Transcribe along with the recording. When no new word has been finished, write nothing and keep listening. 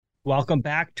Welcome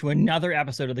back to another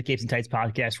episode of the Capes and Tights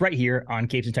podcast right here on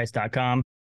capesandtights.com.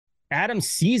 Adam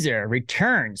Cesare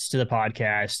returns to the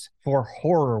podcast for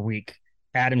Horror Week.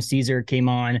 Adam Cesare came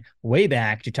on way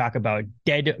back to talk about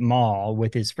Dead Mall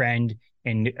with his friend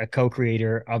and a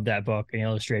co-creator of that book and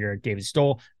illustrator, David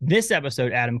Stoll. This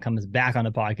episode, Adam comes back on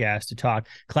the podcast to talk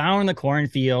Clown in the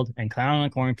Cornfield and Clown in the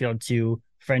Cornfield 2,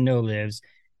 Friend No Lives,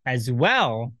 as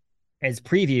well as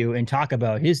preview and talk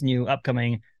about his new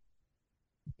upcoming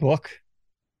book,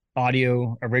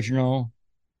 audio, original.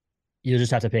 You'll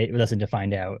just have to listen to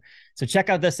find out. So check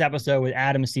out this episode with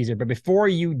Adam Cesare. But before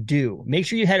you do, make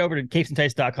sure you head over to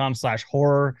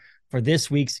capesandtights.com/horror for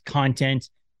this week's content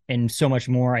and so much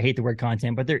more. I hate the word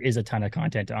content, but there is a ton of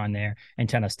content on there and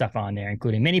ton of stuff on there,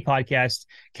 including mini podcasts,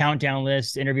 countdown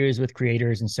lists, interviews with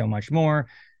creators, and so much more.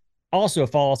 Also,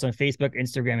 follow us on Facebook,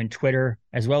 Instagram, and Twitter,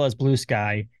 as well as Blue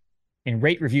Sky. And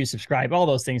rate, review, subscribe, all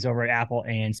those things over at Apple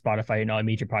and Spotify and all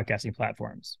major podcasting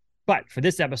platforms. But for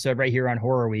this episode right here on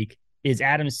Horror Week is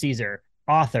Adam Cesare,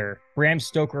 author, Bram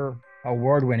Stoker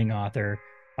award-winning author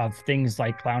of things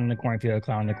like Clown in the Cornfield,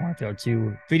 Clown in the Cornfield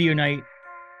 2, Video Night,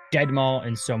 Dead Mall,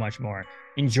 and so much more.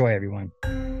 Enjoy, everyone.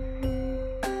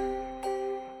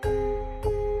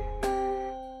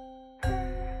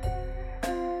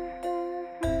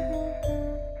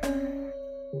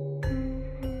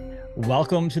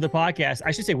 Welcome to the podcast.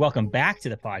 I should say welcome back to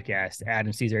the podcast,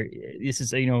 Adam Cesare. This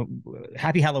is,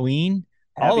 happy Halloween.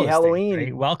 Happy Halloween. Things,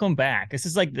 right? Welcome back. This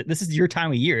is your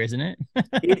time of year, isn't it?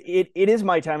 it is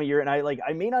my time of year, and I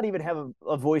may not even have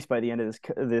a voice by the end of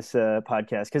this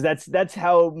podcast, because that's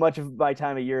how much of my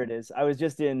time of year it is. My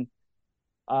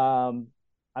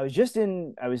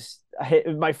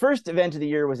first event of the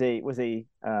year was a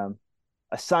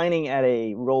signing at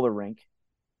a roller rink.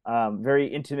 Very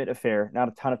intimate affair. Not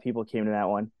a ton of people came to that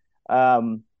one.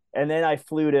 And then I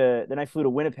flew to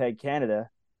Winnipeg,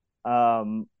 Canada,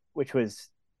 which was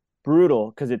brutal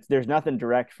because there's nothing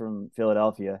direct from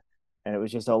Philadelphia, and it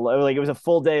was just it was a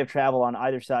full day of travel on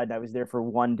either side, and I was there for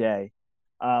one day,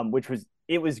 which was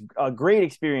a great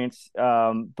experience,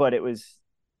 but it was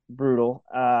brutal.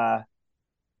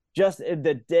 Just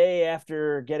the day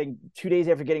after 2 days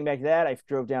after getting back to that, I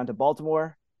drove down to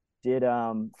Baltimore. Did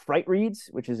Fright Reads,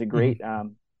 which is a great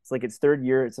it's like its third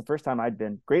year. It's the first time I'd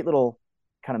been. Great little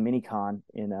kind of mini con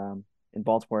in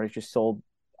Baltimore. I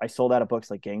sold out of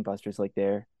books like gangbusters like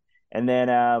there. And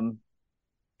then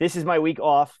this is my week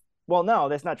off. Well, no,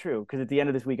 that's not true, because at the end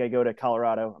of this week I go to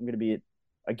Colorado. I'm going to be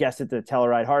a guest at the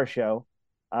Telluride Horror Show,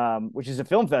 which is a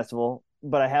film festival,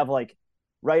 but I have like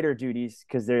writer duties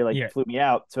because they flew me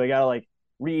out. So I got to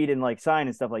read and sign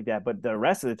and stuff like that. But the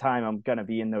rest of the time I'm going to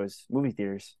be in those movie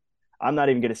theaters. I'm not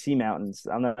even going to see mountains.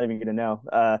 I'm not even going to know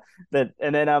that.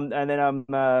 And then I'm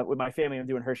with my family. I'm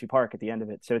doing Hershey Park at the end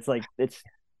of it. So it's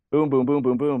boom, boom, boom,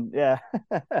 boom, boom. Yeah.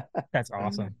 That's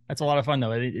awesome. That's a lot of fun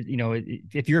though.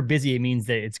 If you're busy, it means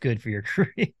that it's good for your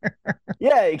career.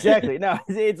 Yeah, exactly. No,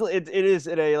 it is.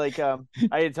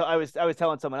 I was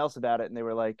telling someone else about it, and they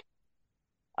were like,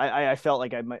 I felt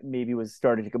like I maybe was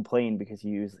starting to complain because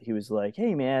he was like,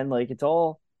 hey man, it's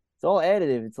all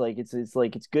additive. It's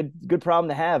good problem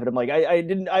to have. And I'm like, I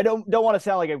don't want to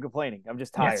sound like I'm complaining. I'm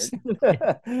just tired.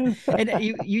 Yes.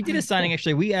 And you did a signing,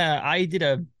 actually. I did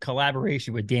a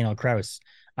collaboration with Daniel Kraus.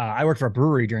 I worked for a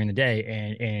brewery during the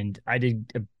day, and I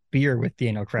did a beer with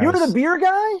Daniel Kraus. You're the beer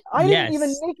guy? I didn't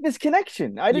even make this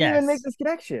connection.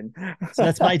 So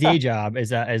that's my day job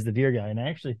as the beer guy. And I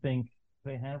actually think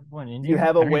I have one in here. You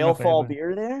have a Whale Fall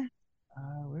beer there?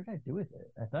 Where did I do with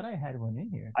it? I thought I had one in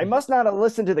here. I must not have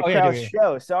listened to the Kraus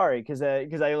show. Sorry, because I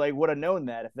would have known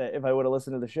that if I would have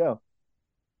listened to the show.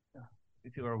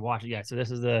 If you were watching, yeah. So this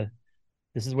is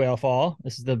Whale Fall.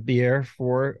 This is the beer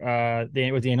for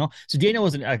with Daniel. So Daniel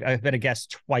I've been a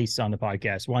guest twice on the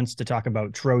podcast. Once to talk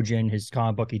about Trojan, his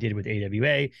comic book he did with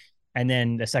AWA, and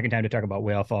then the second time to talk about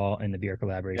Whale Fall and the beer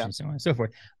collaboration, so on and so forth.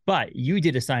 But you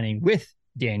did a signing with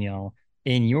Daniel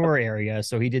in your area.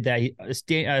 So he did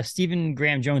that. Stephen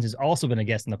Graham Jones has also been a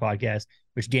guest on the podcast,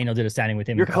 which Daniel did a signing with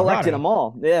him. You're collecting them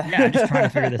all. Yeah. Yeah. I'm just trying to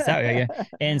figure this out. Yeah.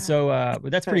 And so,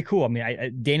 but that's pretty cool. I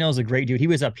mean, Daniel's a great dude. He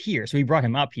was up here. So we brought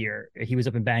him up here. He was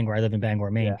up in Bangor. I live in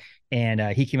Bangor, Maine. Yeah. And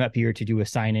he came up here to do a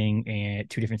signing at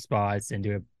two different spots and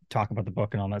do a talk about the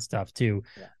book and all that stuff too.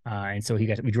 Yeah. And so we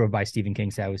drove by Stephen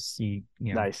King's house.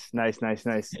 Nice.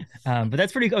 But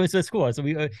that's pretty cool. So that's cool. So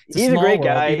he's a great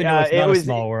guy. Even though it's not a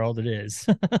small world, it is.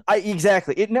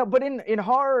 Exactly. But in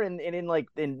horror and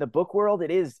in the book world,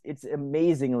 it's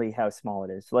amazingly how small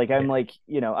it is.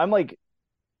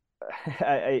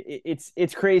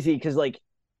 It's crazy because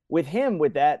with him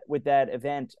with that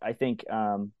event, I think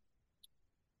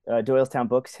Doylestown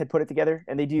Books had put it together,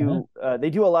 and Uh-huh. they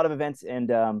do a lot of events.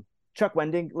 And Chuck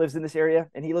Wending lives in this area,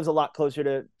 and he lives a lot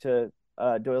closer to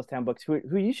Doylestown Books,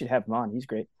 who you should have him on. He's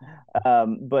great.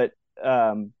 But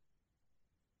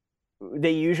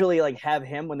they usually like have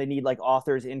him when they need like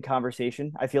authors in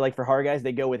conversation. I feel like for horror guys,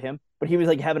 they go with him, but he was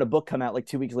like having a book come out like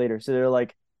 2 weeks later, so they're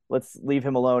like, let's leave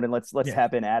him alone and let's Yeah.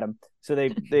 tap in Adam. So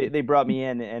they brought me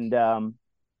in, and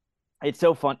it's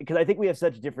so fun because I think we have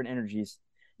such different energies.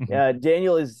 Mhm.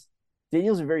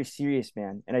 Daniel's a very serious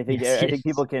man, and Yes, yes. I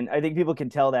think people can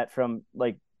tell that from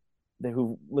like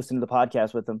who listen to the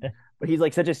podcast with him. But he's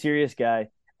like such a serious guy,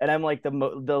 and I'm like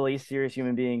the least serious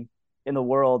human being in the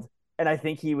world. And I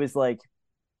think he was like,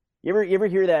 you ever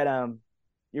hear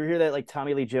that like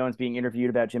Tommy Lee Jones being interviewed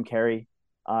about Jim Carrey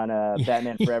on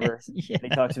Batman Forever, Yes, and he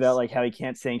talks about yes. like how he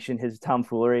can't sanction his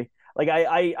tomfoolery. Like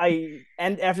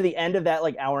and after the end of that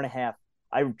like hour and a half,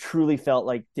 I truly felt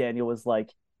like Daniel was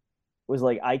like,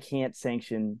 I can't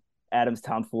sanction Adam's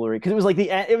tomfoolery, because it was like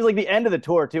the end of the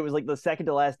tour too. It was like the second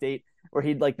to last date where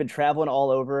he'd like been traveling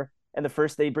all over, and the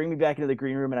first day bring me back into the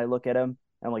green room, and I look at him.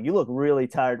 I'm like, you look really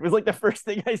tired. It was like the first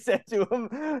thing I said to him.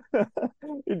 It Well,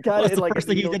 kind of it's in the like a first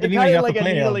thing he needle, said to it me when he kind got of off the like a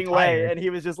plane. I'm needling way, tired. and he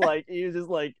was just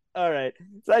like, all right.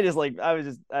 So I just like, I was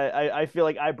just, I feel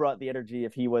like I brought the energy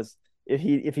if he was, if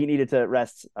he needed to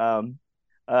rest.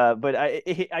 But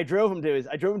I drove him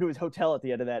to his hotel at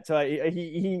the end of that. So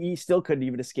he still couldn't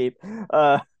even escape.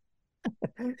 Uh,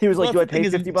 he was Well, like, that's "Do I the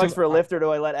thing pay is, $50 for a lift, or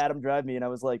do I let Adam drive me?" And I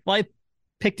was like, well, I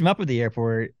picked him up at the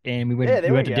airport and "Yeah, we there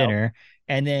we went to go." dinner,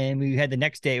 and then we had the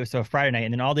next day. It was so Friday night,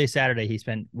 and then all day Saturday he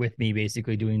spent with me,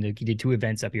 basically he did two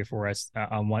events up here for us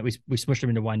on one. We smushed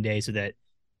them into one day so that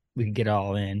we could get it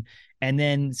all in, and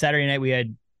then Saturday night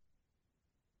we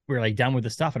were like done with the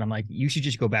stuff, and I'm like, you should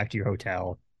just go back to your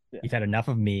hotel. Yeah, You've had enough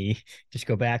of me. Just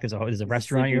go back. There's a he's a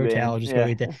restaurant at your sleeping hotel. being. Just go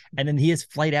Yeah. eat that. And then his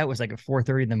flight out was like at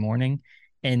 4:30 in the morning.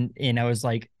 And I was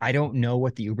like, I don't know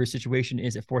what the Uber situation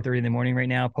is at 4:30 in the morning right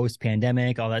now, post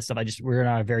pandemic, all that stuff. We're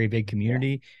not a very big Yeah.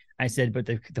 community. I said, but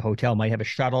the hotel might have a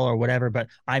shuttle or whatever, but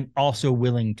I'm also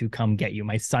willing to come get you.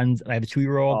 I have a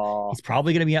 2-year old. Oh, He's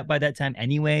probably going to be up by that time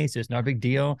anyway. So it's not a big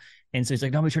deal. And so he's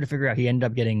like, no, we try to figure out. He ended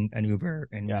up getting an Uber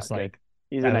and yeah, was good. like,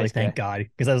 He's a I was nice like, thank guy. God.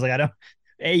 Because I was like, I don't,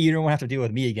 you don't have to deal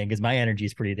with me again because my energy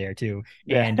is pretty there too.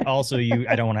 Yeah. And also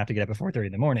I don't want to have to get up at 4:30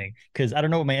 in the morning because I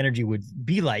don't know what my energy would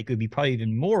be like. It would be probably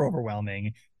even more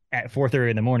overwhelming at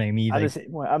 4:30 in the morning, me like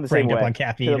I'm the same cranked up way, on because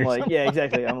caffeine I'm or like, something yeah, like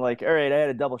exactly. that. I'm like, all right, I had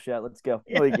a double shot. Let's go.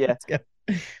 Yeah, Like, yeah. let's go.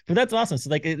 But that's awesome. So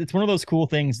like it's one of those cool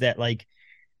things that like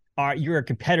you're a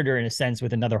competitor in a sense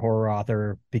with another horror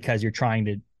author because you're trying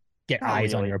to get Not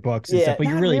eyes on really. your books and stuff, Yeah, but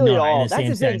you're not really really at not in all. the That's same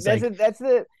the thing. sense. Like, That's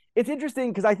the. It's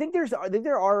interesting because I think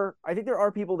there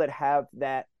are people that have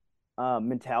that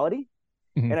mentality,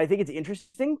 mhm, and I think it's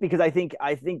interesting because I think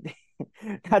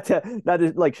not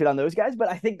to like shit on those guys, but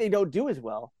I think they don't do as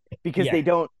well yeah,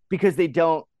 because they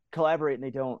don't collaborate, and they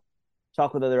don't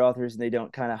talk with other authors, and they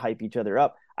don't kind of hype each other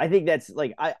up. I think that's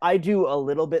like I do a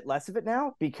little bit less of it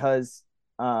now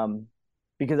um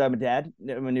because I'm a dad,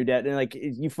 I'm a new dad, and like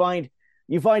you find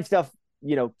stuff,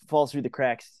 falls through the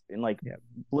cracks in like yeah.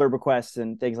 blurb requests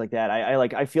and things like that.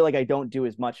 I feel like I don't do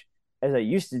as much as I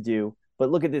used to do. But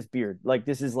look at this beard.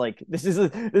 This is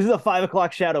a 5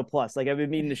 o'clock shadow plus. Like I've been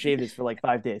meaning to shave this for like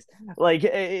 5 days. Like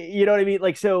you know what I mean?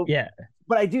 Like so. Yeah.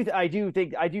 But I do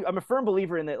think I do. I'm a firm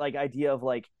believer in that like idea of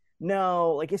like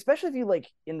no, like especially if you like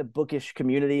in the bookish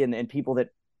community, and people that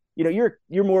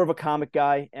you're more of a comic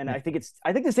guy, and Yeah. I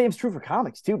think the same is true for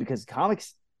comics too, because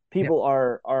comics Yep. people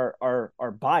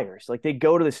are buyers. Like they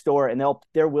go to the store, and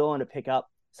they're willing to pick up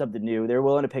something new. They're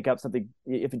willing to pick up something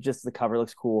if it just the cover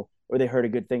looks cool, or they heard a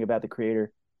good thing about the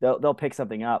creator. They'll pick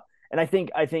something up. And I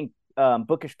think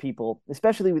bookish people,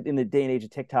 especially in the day and age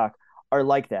of TikTok, are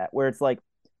like that, where it's like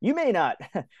you may not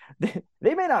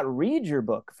they may not read your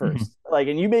book Mhm. first, like,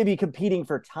 and you may be competing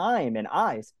for time and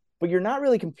eyes, but you're not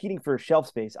really competing for shelf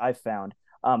space. I've found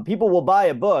people will buy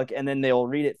a book, and then they'll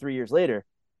read it 3 years later.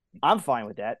 I'm fine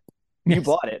with that. You Yes.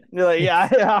 bought it. You're like,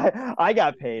 Yes. yeah, I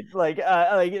got paid. Like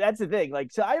that's the thing.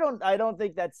 Like, so I don't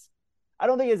think it's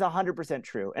 100%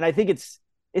 true. And I think it's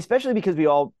especially because we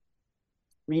all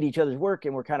read each other's work,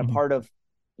 and we're kind of Mhm. part of,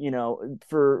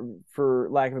 for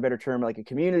lack of a better term, like a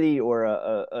community, or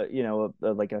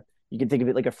like a, you can think of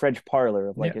it like a French parlor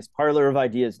of Yeah. like a parlor of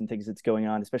ideas and things that's going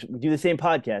on. Especially we do the same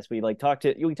podcast. We talk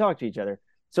to each other.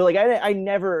 So like I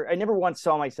never once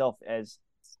saw myself as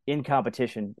in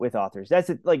competition with authors. That's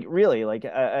it. Like really, like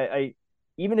I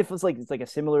even if it's like a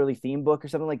similarly themed book or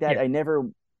something like that, Yeah.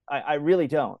 I really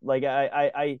don't. Like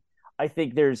I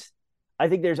think there's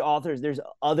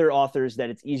other authors that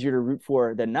it's easier to root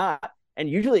for than not. And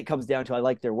usually it comes down to I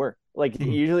like their work. Like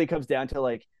usually it comes down to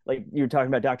like you were talking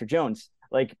about Dr. Jones.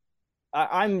 Like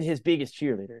I'm his biggest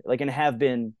cheerleader. Like and have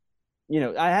been,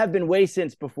 I have been way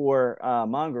since before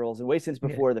Mongrels and way since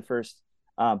before the first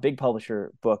big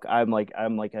publisher book. I'm like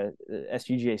a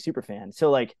SGGA super fan.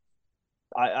 So like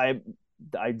I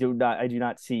I do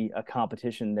not see a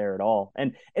competition there at all.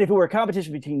 And if it were a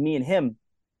competition between me and him,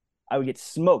 I would get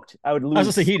smoked. I would lose. I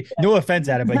was gonna say no offense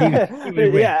at it, but he would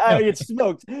win. Yeah, I would get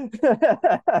smoked.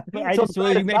 But I just,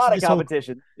 well, you mentioned this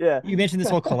competition. You mentioned this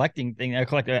whole collecting thing. I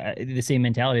collect the same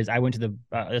mentality as I went to the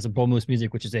there's a Bull Moose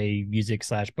Music, which is a music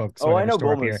 / book I know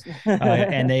store Bull Moose. here.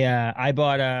 And they I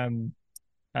bought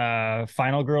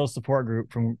Final Girls support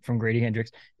group from Grady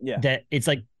Hendrix. Yeah, that it's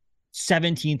like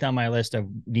 17th on my list of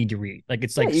need to read. Like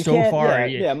it's like so far.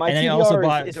 Yeah, my and then TBR I also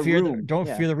bought is Fear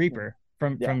the Reaper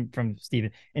from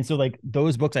Steven. And so like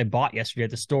those books I bought yesterday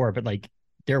at the store, but like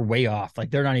they're way off.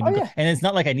 Like they're not even and it's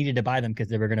not like I needed to buy them because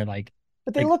they were gonna like,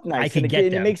 but they look nice. I can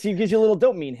get them. It gives you a little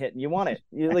dopamine hit and you want it.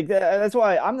 You like that's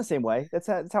why I'm the same way. That's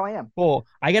how I am. Well,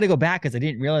 I got to go back because I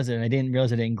didn't realize it, and I didn't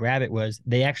realize I didn't grab it. Was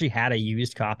they actually had a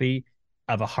used copy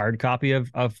of a hard copy of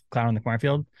Clown in the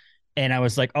Cornfield, and I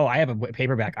was like, oh, I have a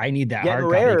paperback. I need that hard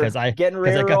copy because I got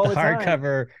the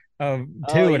hardcover of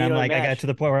two, and I'm like, I got to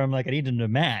the point where I'm like, I need them to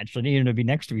match. I need them to be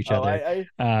next to each other.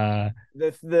 The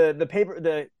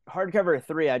hardcover of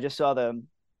 3, I just saw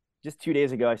just 2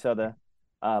 days ago. I saw the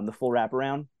full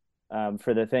wraparound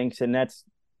for the things, and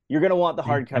you're gonna want the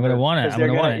hardcover. I'm gonna want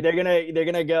it.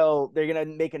 They're gonna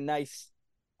make a nice.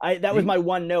 That was my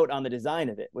one note on the design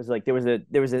of it. Was like there was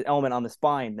an element on the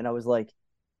spine, and I was like,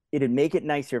 it'd make it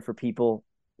nicer for people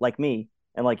like me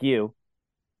and like you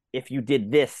if you did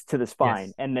this to the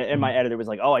spine. Yes. And my editor was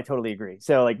like, oh, I totally agree.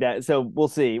 So like that. So we'll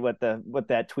see what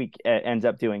that tweak ends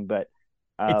up doing. But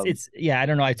it's I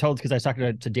don't know. I told because I was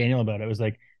talking to Daniel about it. It was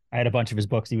like I had a bunch of his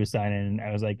books he was signing, and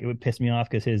I was like, it would piss me off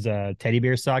because his Teddy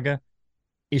Bear Saga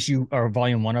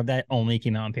volume 1 of that only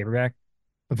came out in paperback.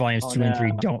 But volumes 2 and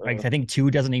 3 don't. Like I think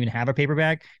 2 doesn't even have a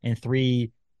paperback, and 3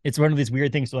 it's one of these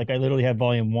weird things. So like I literally have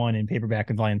volume 1 in paperback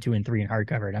and volume 2 and 3 in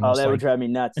hardcover. And that would drive me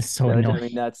nuts. It's so annoying. That would drive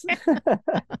me nuts.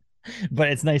 But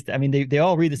it's nice. I mean, they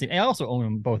all read the same. I also own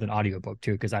them both an audiobook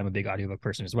too, because I'm a big audiobook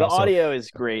person as well. The audio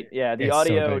is great. Yeah, the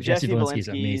audio. So Jesse Valinsky's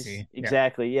amazing.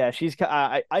 Exactly. Yeah, she's.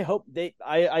 I hope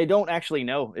I don't actually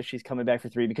know if she's coming back for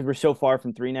 3 because we're so far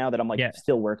from 3 now that I'm like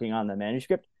still working on the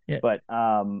manuscript. Yeah. But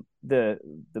the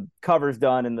cover's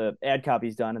done and the ad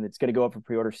copy's done and it's going to go up for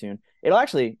pre-order soon. It'll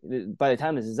actually, by the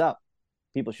time this is up,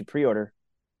 people should pre-order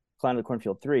Clown of the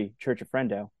Cornfield 3, Church of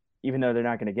Friendo, even though they're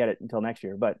not going to get it until next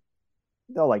year. But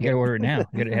they'll like you gotta order it now.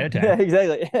 Get it ahead of time. Yeah,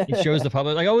 exactly. It shows the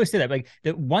public. Like I always say that. Like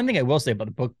the one thing I will say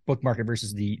about the book market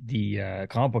versus the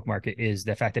comic book market is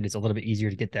the fact that it's a little bit easier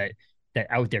to get that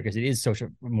out there because it is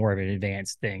more of an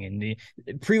advanced thing. And the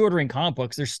pre-ordering comic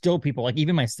books, there's still people like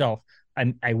even myself. I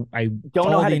don't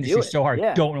know how to do it so hard.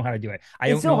 Yeah. Don't know how to do it.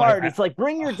 It's so hard. It's like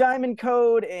bring your diamond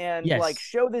code and like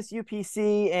show this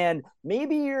UPC and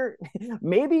maybe your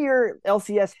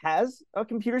LCS has a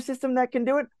computer system that can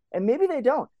do it and maybe they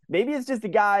don't. Maybe it's just a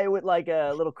guy with like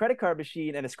a little credit card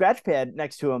machine and a scratch pad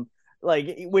next to him,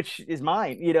 like which is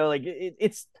mine. Like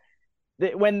it's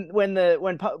when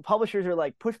publishers are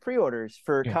like push pre-orders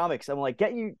for comics, I'm like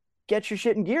get your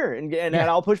shit in gear and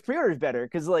I'll push pre-orders better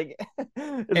because like it's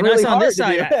and really us on hard this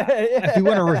side if you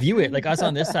want to review it, like us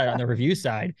on this side on the review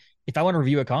side, if I want to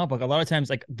review a comic book, a lot of times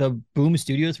like the Boom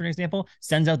Studios for an example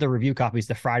sends out the review copies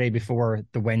the Friday before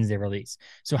the Wednesday release.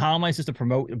 So how am I supposed to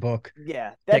promote a book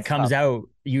that comes out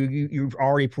you've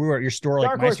already pre-ordered your store?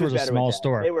 Like my store is a small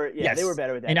store. They were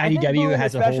better with that. And IDW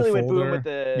has a whole folder with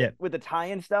Boom with the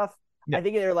tie-in stuff. Yeah. I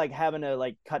think they're like having to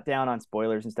like cut down on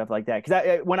spoilers and stuff like that.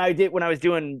 Because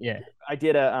I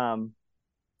did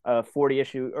a 40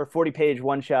 issue or 40 page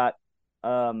one shot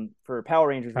for Power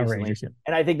Rangers recently,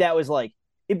 and I think that was like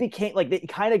it became like it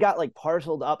kind of got like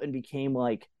parceled up and became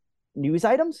like news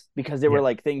items because there were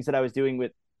like things that I was doing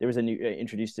with there was a new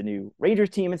introduced a new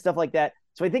Rangers team and stuff like that.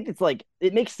 So I think it's like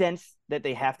it makes sense that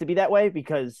they have to be that way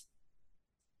because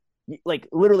like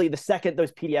literally the second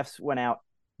those PDFs went out.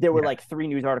 There were like 3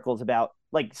 news articles about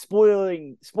like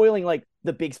spoiling like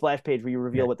the big splash page where you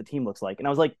reveal what the team looks like. And I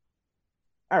was like,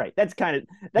 all right, that kind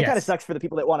of sucks for the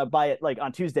people that want to buy it like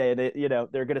on Tuesday. They,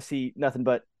 they're going to see nothing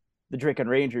but the Drake and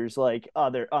Rangers like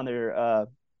on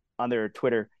their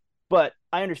Twitter. But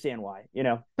I understand why,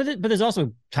 But there's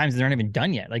also times that aren't even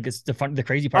done yet. Like it's the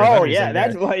crazy part. Oh yeah,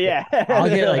 that's why. Yeah, I'll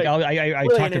get like I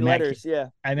talked to Matt. Yeah,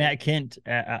 I met Kent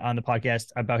on the podcast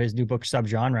about his new book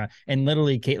Subgenre, and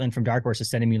literally Caitlin from Dark Horse is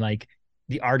sending me like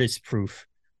the artist proof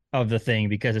of the thing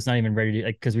because it's not even ready to,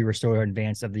 like, because we were so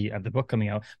advanced of the book coming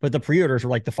out, but the pre-orders were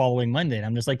like the following Monday, and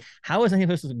I'm just like, how is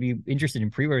anyone supposed to be interested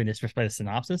in pre-ordering this just by the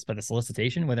synopsis, by the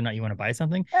solicitation, whether or not you want to buy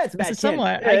something? Yeah, it's I said Matt Kint.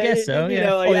 somewhat, I guess so,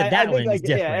 yeah. Like, Oh yeah, I that think one's like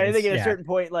different. I think at a Yeah,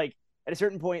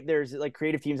 certain point, there's like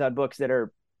creative teams on books that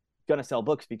are gonna sell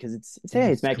books because it's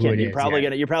hey, it's Matt who Kint. it is,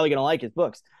 yeah. You're probably gonna like his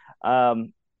books.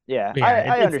 Yeah, Yeah,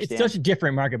 I it's understand. such a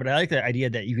different market, but I like the idea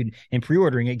that you could, in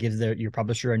pre-ordering, it gives your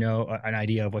publisher an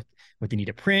idea of what they need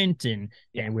to print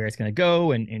Yeah, and where it's going to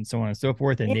go and so on and so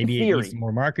forth, and in maybe it needs theory,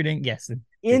 more marketing. Yes,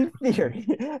 in theory,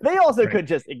 they also right. could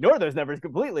just ignore those numbers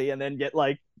completely and then get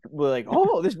like,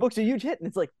 oh, this book's a huge hit, and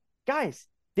it's like, guys,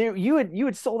 you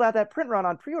had sold out that print run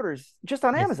on pre-orders just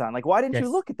on Yes, Amazon. Like, why didn't you yes,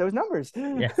 look at those numbers?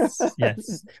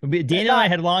 yes. Daniel and I Not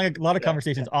had a lot of yeah.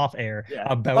 conversations off air Yeah.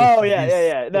 about Oh these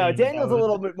yeah. No, things. Daniel's a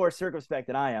little bit more circumspect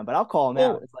than I am, but I'll call him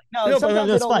out. Well, It's like, no, no, but sometimes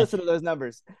they that's don't fine. listen to those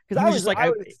numbers because He was just like, I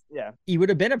was, yeah. he would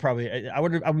have been I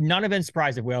would not have been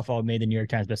surprised if Whalefall made the New York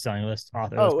Times bestselling list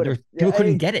author. Oh, it would There have. was, Yeah, people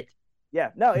couldn't get it. yeah.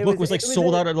 No, The book was like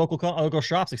sold out at local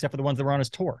shops except for the ones that were on his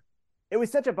tour. it was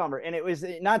such a bummer, and it was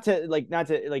not to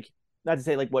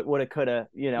say like what it could have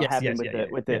Yes, happened yes, with yeah,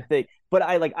 the yeah, thing, but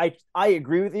I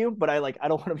agree with you, but I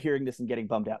don't want him hearing this and getting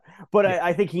bummed out. But yeah,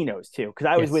 I think he knows too because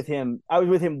yes, I was with him,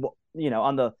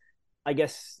 on the. I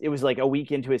guess it was like a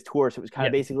week into his tour, so it was kind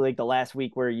of yeah, basically like the last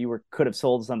week where could have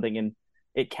sold something and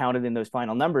it counted in those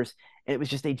final numbers. And it was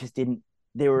just they just didn't.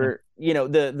 They no, were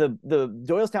the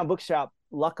Doylestown Bookshop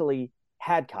luckily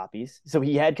had copies, so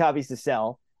he had copies to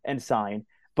sell and sign.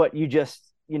 But you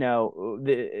just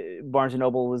the Barnes and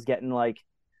Noble was getting like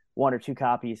one or two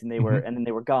copies, and mm-hmm. then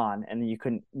they were gone, and you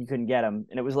couldn't get them,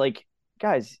 and it was like,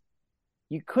 guys,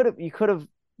 you could have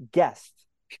guessed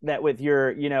that with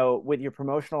your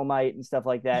promotional might and stuff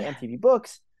like that, Yeah, MTV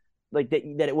Books, like that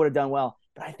it would have done well.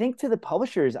 But I think to the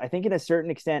publishers, I think in a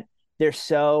certain extent, they're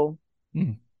so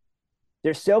mm.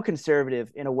 they're so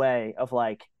conservative in a way of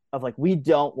like we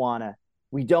don't want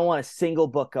a single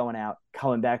book going out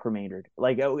coming back remaindered,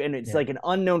 like, and it's Yeah, like an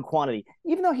unknown quantity,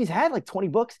 even though he's had like 20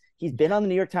 books, he's been on the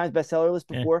New York Times bestseller list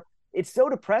yeah, before. It's so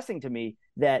depressing to me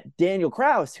that Daniel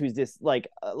Kraus, who's this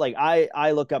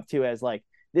I look up to as like,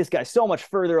 this guy's so much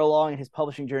further along in his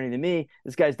publishing journey than me.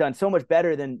 This guy's done so much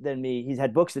better than me. He's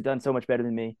had books that done so much better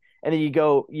than me. And then you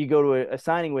go to a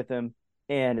signing with him,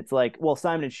 and it's like, well,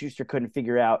 Simon and Schuster couldn't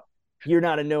figure out, you're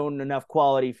not a known enough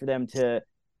quality for them to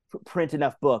print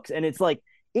enough books. And it's like,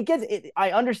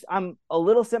 I understand. I'm a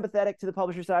little sympathetic to the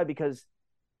publisher side because,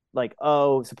 like,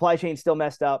 oh, supply chain's still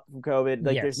messed up from COVID.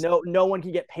 Like, there's yes, no one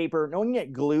can get paper, no one can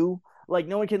get glue, like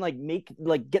no one can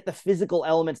like get the physical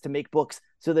elements to make books.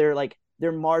 So they're like,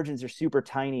 their margins are super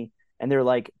tiny, and they're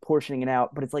like portioning it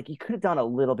out. But it's like, you could have done a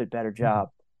little bit better job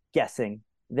guessing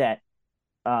that,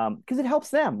 because it helps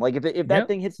them. Like, if that yep.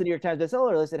 thing hits the New York Times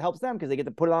bestseller list, it helps them because they get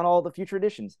to put it on all the future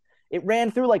editions. It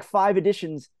ran through like 5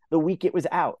 editions the week it was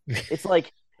out. It's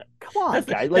like, come on,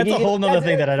 guys. Like, That's a whole nother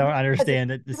thing that I don't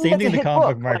understand. The same thing in the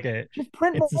comic book market. Like, just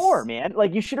print It's more, man.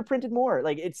 Like, you should have printed more.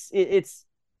 Like, it's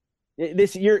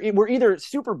this year we're either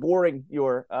super boring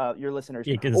your listeners,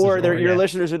 yeah, or your yeah.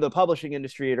 listeners in the publishing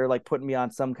industry are like putting me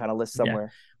on some kind of list Yeah.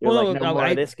 somewhere. You're Well, like, no more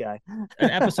of this guy. An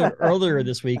episode earlier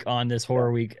this week on this Yeah.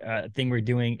 horror week thing we're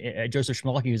doing, Joseph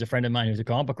Schmalke, who's a friend of mine, who's a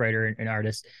comic book writer and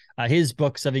artist, his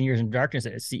book 7 Years in Darkness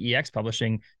at CEX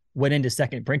Publishing went into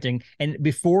second printing, and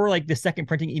before like the second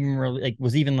printing even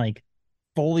was even like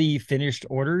fully finished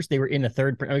orders, they were in the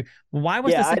third print. Like, why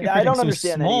was the second I printing don't so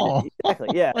understand small? that either.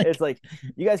 Exactly. Yeah, Like, it's like,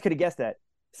 you guys could have guessed that.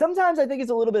 Sometimes I think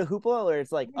it's a little bit of hoopla, where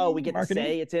it's like, oh, we get marketing. to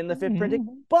say it's in the fifth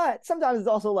printing, but sometimes it's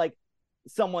also like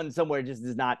someone somewhere just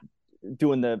is not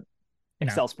doing the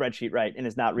Excel spreadsheet right and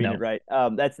is not reading it right.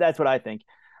 That's what I think.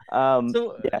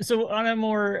 So on a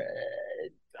more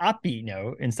upbeat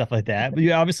note and stuff like that, but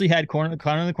you obviously had Corner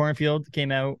in the Cornfield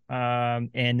came out,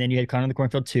 and then you had Corner in the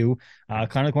Cornfield 2. Corner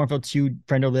in the Cornfield 2,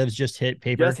 Brendo Lives just hit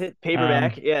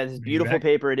paperback. Yeah, this beautiful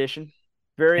paper edition,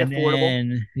 very and affordable.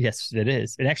 Then, yes, it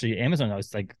is. And actually, Amazon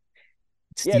was like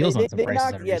steals on some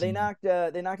prices. They knocked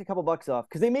a couple bucks off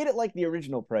because they made it like the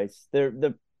original price.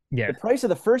 The price of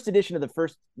the first edition of the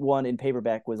first one in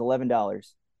paperback was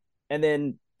 $11, and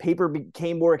then paper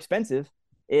became more expensive,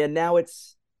 and now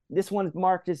this one's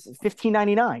marked as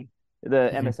 $15.99, the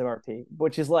MSRP,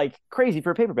 which is like crazy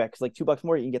for a paperback, because like $2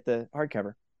 more you can get the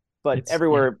hardcover. But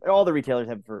everywhere, all the retailers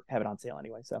have it on sale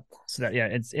anyway. So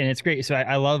it's great. So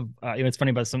I love it's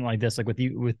funny about something like this. Like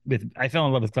with I fell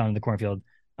in love with Clown in the Cornfield,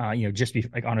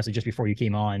 honestly, just before you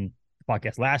came on the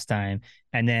podcast last time,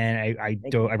 and then I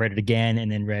read it again,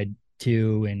 and then read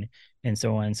 2 and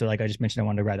so on. So like I just mentioned, I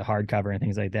wanted to read the hardcover and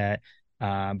things like that.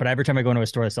 But every time I go into a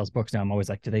store that sells books now, I'm always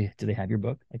like, do they have your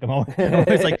book? Like I'm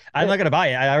always like, I'm not gonna buy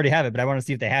it. I already have it, but I want to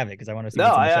see if they have it because I want to see No,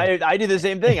 what's on the shelf. I do the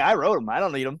same thing. I wrote them. I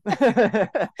don't need them.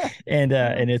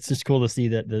 And it's just cool to see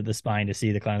the spine, to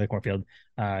see the Clown of the Cornfield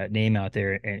name out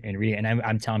there and read it. And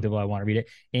I'm telling people I want to read it.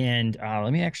 And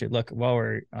let me actually look while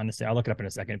we're on this. I'll look it up in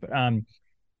a second. But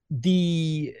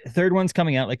the third one's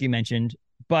coming out, like you mentioned.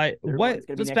 But Third what? one's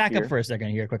gonna be Let's next back up year. for a second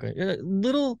here, quickly. A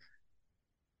little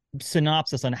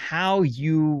synopsis on how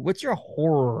what's your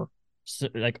horror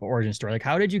like origin story? Like,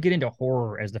 how did you get into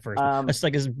horror as the first one? Um, It's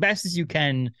like as best as you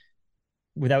can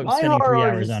without my spending horror 3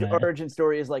 hours on it. origin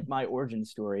story is like my origin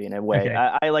story in a way.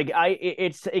 Okay.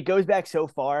 It goes back so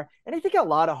far, and I think a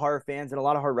lot of horror fans and a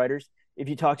lot of horror writers, if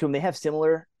you talk to them, they have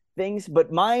similar things.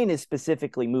 But mine is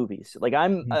specifically movies. Like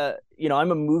I'm a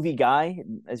movie guy,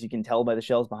 as you can tell by the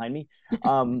shelves behind me.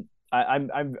 I'm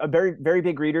a very very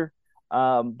big reader,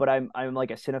 but I'm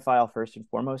like a cinephile first and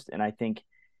foremost, and I think.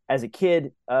 As a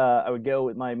kid, I would go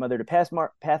with my mother to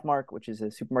Pathmark, which is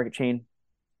a supermarket chain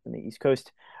in the East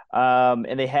Coast,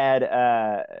 and they had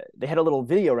a little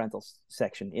video rentals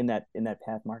section in that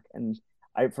Pathmark, and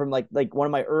I from like one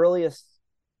of my earliest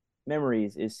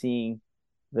memories is seeing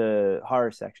the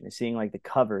horror section, is seeing like the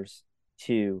covers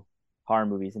to horror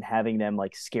movies and having them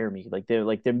like scare me, like they're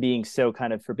like them being so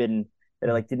kind of forbidden that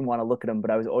I like didn't want to look at them,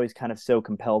 but I was always kind of so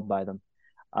compelled by them.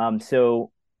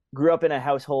 So grew up in a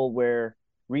household where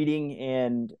reading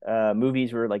and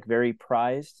movies were like very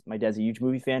prized. My dad's a huge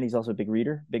movie fan. He's also a big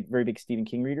reader, very big Stephen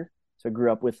King reader. So I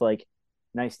grew up with like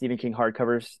nice Stephen King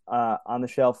hardcovers on the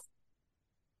shelf,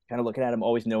 kind of looking at him,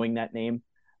 always knowing that name.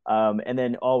 And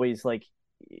then always like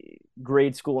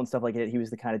grade school and stuff like that. He was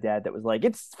the kind of dad that was like,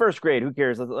 it's first grade. Who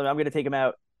cares? I'm going to take him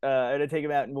out. I'm going to take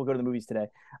him out and we'll go to the movies today.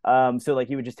 So like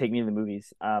he would just take me to the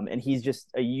movies. And he's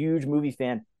just a huge movie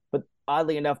fan. But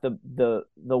oddly enough, the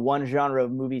one genre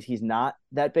of movies he's not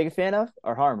that big a fan of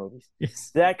are horror movies.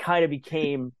 Yes. That kind of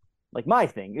became like my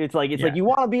thing. It's Yeah. like you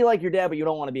want to be like your dad, but you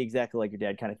don't want to be exactly like your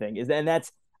dad, kind of thing. And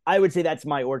that's I would say that's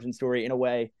my origin story in a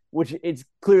way, which it's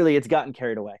clearly it's gotten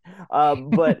carried away.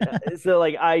 But so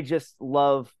like I just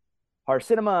love horror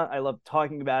cinema. I love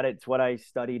talking about it. It's what I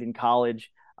studied in college.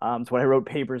 It's what I wrote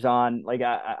papers on. Like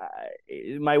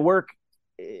my work,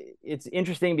 it's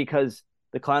interesting because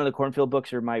the Clown of the Cornfield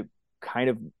books are my kind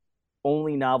of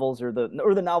only novels, or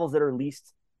the novels that are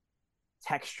least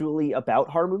textually about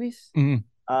horror movies. Mhm.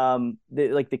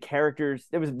 The characters,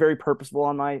 it was very purposeful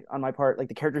on my part. Like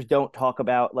the characters don't talk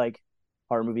about like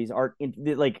horror movies, aren't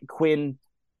like Quinn,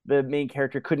 the main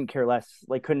character, couldn't care less,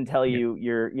 like couldn't tell Yeah.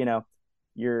 you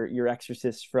your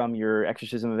exorcist from your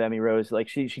exorcism of Emmy Rose. Like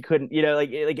she couldn't, like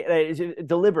it's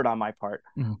deliberate on my part.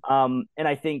 Mhm. And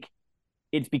I think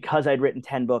it's because I'd written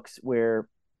 10 books where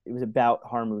it was about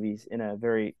horror movies in a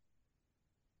very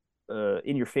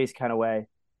in your face kind of way.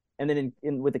 And then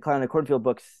with the Clown and the Cornfield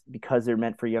books, because they're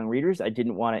meant for young readers, I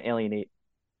didn't want to alienate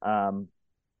um,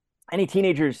 any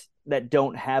teenagers that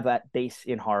don't have that base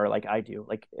in horror like I do,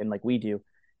 like we do.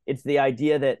 It's the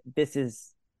idea that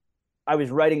I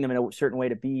was writing them in a certain way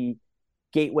to be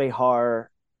gateway horror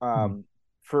Mhm.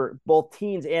 for both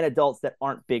teens and adults that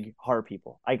aren't big horror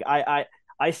people.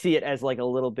 I see it as like a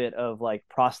little bit of like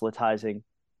proselytizing.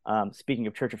 Speaking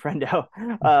of Church of Friendo,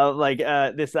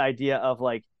 this idea of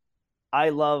like I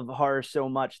love horror so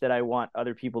much that I want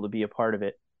other people to be a part of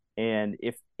it. And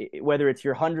if whether it's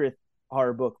your 100th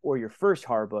horror book or your first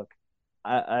horror book,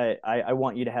 I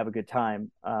want you to have a good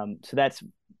time. So that's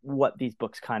what these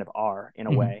books kind of are in a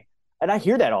Mhm. way. And I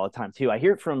hear that all the time too. I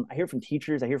hear it from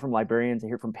teachers, I hear from librarians, I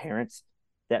hear from parents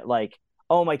that like,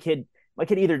 oh, my kid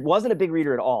either wasn't a big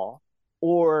reader at all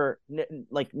or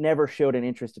like never showed an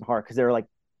interest in horror, because they're like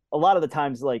a lot of the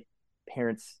times like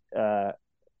parents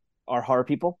are horror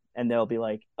people, and they'll be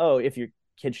like, oh, if your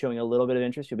kid's showing a little bit of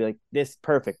interest, you'll be like, this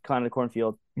perfect Clown of the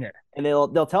Cornfield. Yeah. And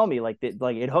they'll tell me like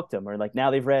like it hooked them, or like now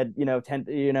they've read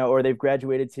 10, or they've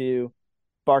graduated to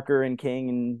Barker and King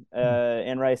and Mhm.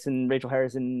 Anne Rice and Rachel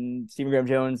Harris and Stephen Graham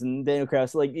Jones and Daniel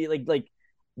Krauss. Like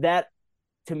that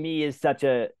to me is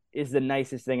the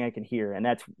nicest thing I can hear. And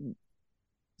that's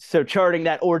so charting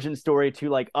that origin story to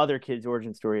like other kids'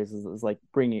 origin stories is like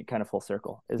bringing it kind of full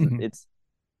circle. Is Mhm.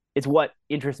 it's what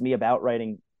interests me about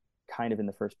writing kind of in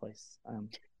the first place.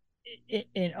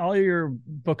 In all your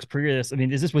books previous, I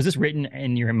mean, was this written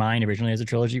in your mind originally as a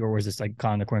trilogy, or was this like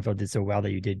Clown the Cornfield did so well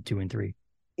that you did 2 and 3?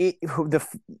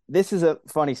 This is a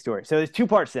funny story. So there's two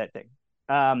parts to that thing.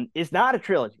 It's not a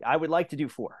trilogy. I would like to do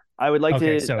four.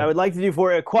 Okay, so I would like to do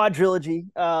four, a quadrilogy,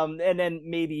 and then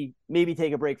maybe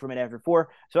take a break from it after four.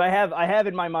 So I have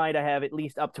in my mind, I have at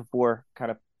least up to four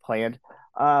kind of planned.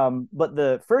 But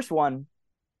the first one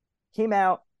came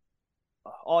out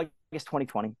August August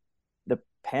 2020. The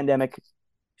pandemic,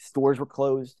 stores were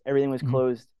closed, everything was Mhm.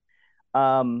 closed.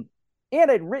 And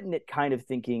I'd written it kind of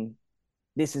thinking,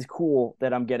 this is cool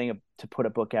that I'm getting to put a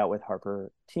book out with Yes.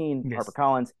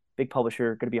 HarperCollins, big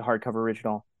publisher, going to be a hardcover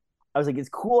original. I was like, it's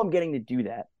cool I'm getting to do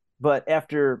that. But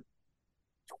after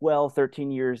 12,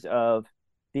 13 years of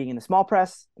being in the small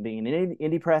press, being in an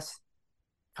indie press,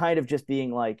 kind of just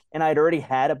being like, and I'd already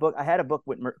had a book. I had a book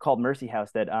called Mercy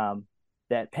House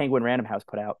that Penguin Random House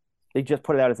put out. They just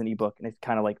put it out as an ebook, and it's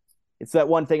kind of like it's that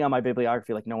one thing on my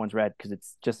bibliography like no one's read because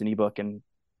it's just an ebook, and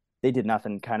they did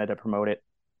nothing kind of to promote it.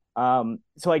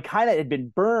 So I kind of had been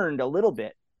burned a little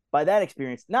bit by that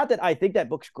experience. Not that I think that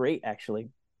book's great actually,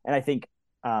 and I think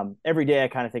every day I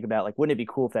kind of think about like, wouldn't it be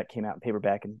cool if that came out in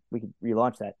paperback and we could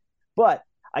relaunch that? But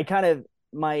I kind of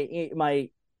my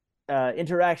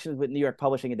interactions with New York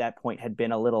Publishing at that point had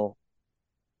been a little,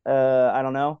 I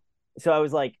don't know. So I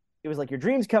was like, it was like your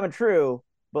dreams coming true,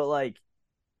 but like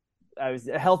I was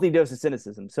a healthy dose of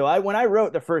cynicism. So when I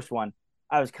wrote the first one,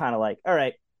 I was kind of like, all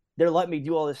right, they're letting me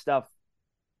do all this stuff.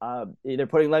 They're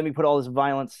letting me put all this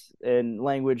violence and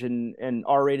language and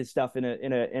R-rated stuff in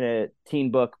a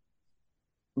teen book.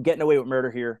 I'm getting away with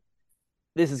murder here.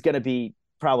 This is going to be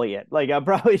probably it. Like I'm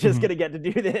probably just Mhm. going to get to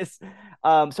do this.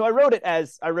 So I wrote it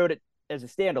as a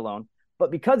standalone,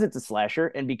 but because it's a slasher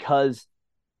and because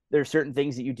there's certain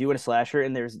things that you do in a slasher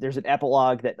and there's an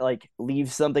epilogue that like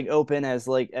leaves something open as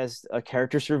a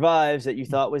character survives that you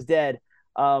thought was dead.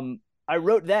 I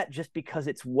wrote that just because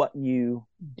it's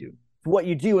Do. what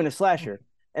you do in a slasher.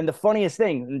 And the funniest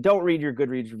thing, and don't read your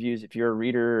Goodreads reviews if you're a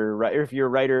reader or if you're a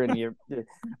writer and you're,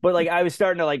 but like I was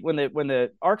starting to like when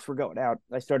the arcs were going out,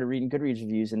 I started reading Goodreads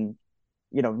reviews and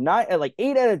like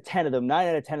 8 out of 10 of them, 9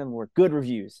 out of 10 of them were good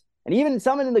reviews. And even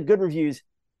some in the good reviews,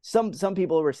 some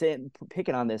people were saying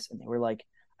picking on this and they were like,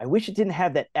 I wish it didn't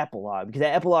have that epilogue because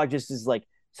that epilogue just is like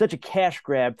such a cash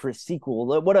grab for a sequel.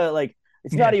 What a like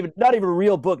it's Yeah. not even a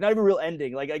real book, not even a real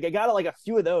ending. Like I got like a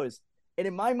few of those. And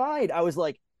in my mind, I was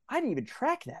like, I didn't even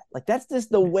track that. Like that's just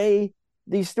the way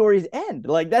these stories end.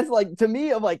 Like that's like to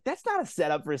me, I'm like, that's not a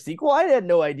setup for a sequel. I had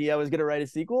no idea I was gonna write a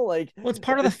sequel. Like Well, it's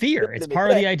part of the it's fear. silly It's to me.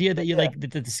 part of Yeah, the idea that you yeah. like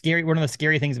the scary. One of the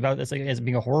scary things about this, like as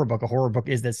being a horror book. A horror book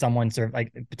is that someone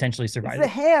like potentially It's survives the it.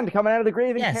 hand coming out of the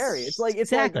grave and Carrie. Yes, It's like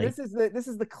exactly. this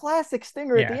is the classic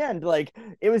stinger at the Yeah. end. Like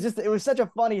it was such a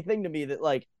funny thing to me that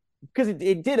like because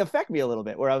it did affect me a little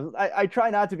bit where I try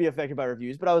not to be affected by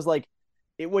reviews, but I was like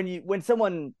when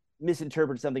someone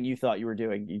misinterprets something you thought you were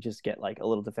doing, you just get like a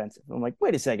little defensive. I'm like,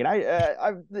 wait a second,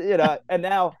 I and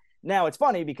now it's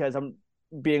funny because I'm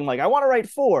being like I want to write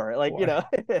four, like Or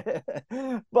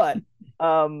but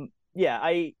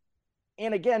yeah,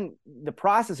 and again the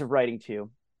process of writing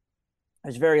too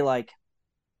is very like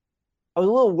I was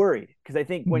a little worried because I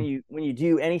think Mhm. when you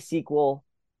do any sequel,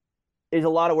 there's a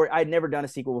lot of work. I'd never done a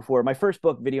sequel before. My first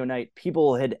book, Video Night,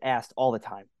 people had asked all the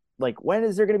time, like, when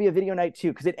is there going to be a Video Night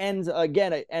 2? Because it ends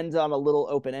again, it ends on a little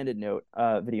open-ended note,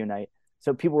 Video Night.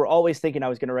 So people were always thinking I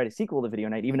was going to write a sequel to Video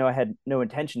Night, even though I had no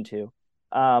intention to.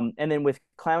 And then with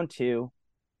Clown 2,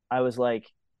 I was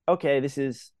like, okay,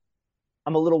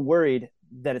 I'm a little worried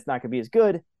that it's not going to be as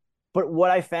good. But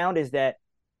what I found is that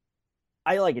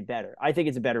I like it better. I think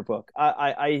it's a better book.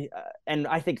 And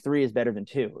I think 3 is better than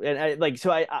 2. And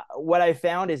what I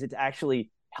found is it's actually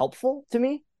helpful to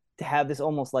me to have this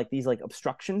almost like these like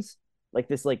obstructions, like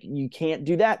this like you can't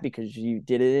do that because you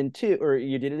did it in 2, or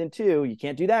you did it in 2. You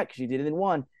can't do that because you did it in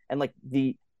 1, and like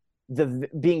the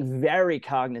being very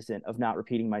cognizant of not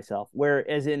repeating myself.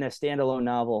 Whereas in a standalone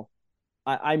novel,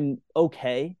 I'm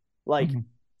okay like Mhm.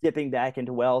 dipping back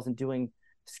into wells and doing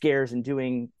scares and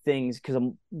doing things because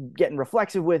I'm getting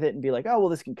reflexive with it and be like, oh well,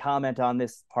 this can comment on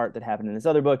this part that happened in this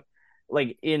other book.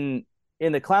 Like in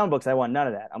the clown books, I want none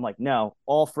of that. I'm like, no,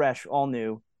 all fresh, all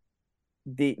new.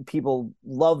 The people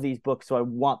love these books, so I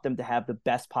want them to have the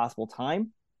best possible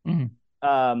time. Mhm.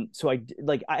 So I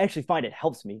actually find it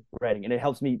helps me writing and it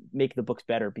helps me make the books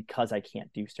better because I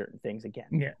can't do certain things again.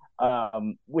 Yeah.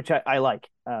 Which I like.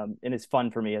 And it's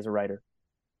fun for me as a writer.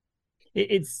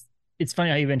 It's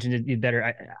funny how you mentioned it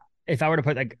better. If I were to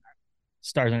put like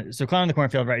stars on it, so Clown in the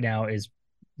Cornfield right now is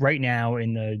right now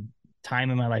in the time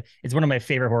in my life. It's one of my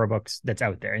favorite horror books that's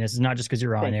out there, and this is not just because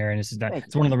you're on Thank you. there, and this is not. Thank you.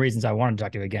 It's one of the reasons I wanted to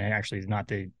talk to you again. It actually is not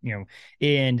the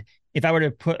And if I were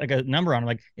to put like a number on it,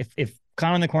 like if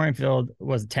Clown in the Cornfield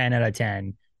was 10 out of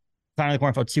 10, Clown in the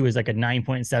Cornfield 2 is like a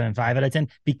 9.75 out of 10,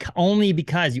 only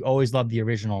because you always loved the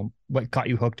original, what got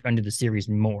you hooked under the series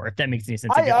more, if that makes any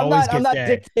sense. Like it always I'm gets not that,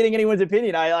 dictating anyone's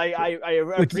opinion. I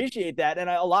which, appreciate that, and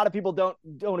a lot of people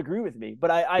don't agree with me.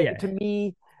 But I yeah. to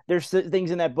me, there's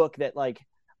things in that book that like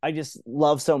I just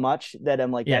love so much that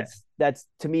I'm like, Yeah. that's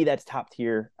to me, that's top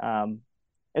tier. And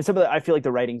some of the, I feel like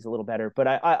the writing's a little better, but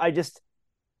I just,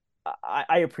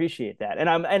 I appreciate that, and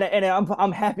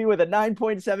I'm happy with a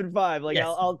 9.75. Like Yes.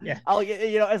 Yeah. I'll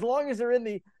you know, as long as they're in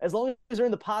the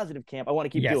positive camp, I want to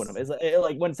keep doing them. Yes. It's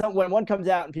like when one comes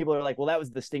out and people are like, well, that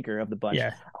was the stinker of the bunch,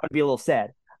 Yeah. I would be a little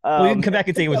sad. Well, you can come back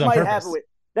and say it was That on might happen purpose. with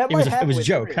that It might was it happen was a with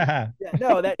joke. three. Haha. Yeah,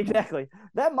 no, that exactly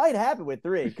that might happen with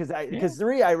three Yeah. because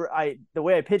three, I the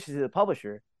way I pitched it to the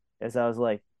publisher is I was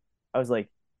like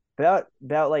about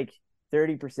like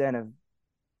 30% of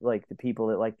like the people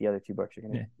that like the other two books are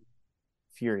gonna Yeah.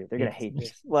 furious. They're gonna Yes. hate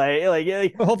this. Like, Well,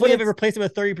 hopefully, but you have it's it replaced it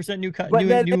with 30% new cut, but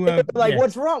then new. like, Yeah.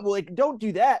 what's wrong? Well, like, don't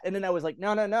do that. And then I was like,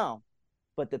 no.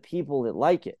 But the people that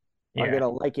like it are Yeah. gonna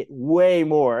like it way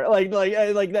more. Like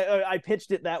that. I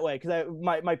pitched it that way because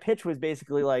my pitch was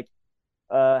basically like,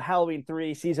 Halloween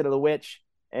 3, Season of the Witch,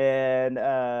 and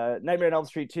Nightmare on Elm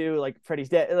Street 2, like Freddy's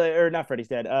dead or not Freddy's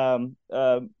dead. Oh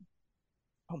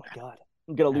my god,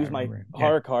 I'm gonna I lose don't my remember. Yeah.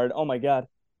 horror card. Oh my god,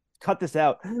 cut this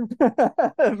out.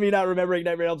 Me not remembering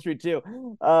Nightmare on Elm Street 2.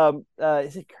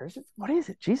 Is it cursive? What is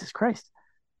it? Jesus Christ.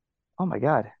 Oh my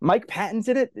god. Mike Patton's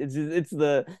in it. It's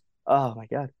the oh my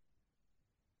god.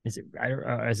 Is it? I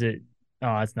don't. Is it?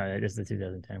 Oh, it's not. It's the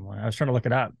 2010 one. I was trying to look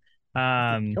it up.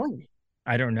 It's killing me.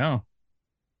 I don't know.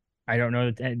 I don't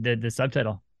know the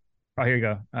subtitle. Oh, here you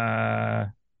go.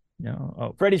 No.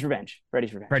 Oh, Freddy's Revenge.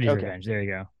 Freddy's Revenge. Freddy's Okay. Revenge. There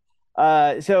you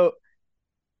go. So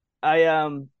I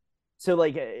so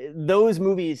like those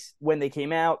movies when they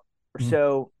came out or Mhm.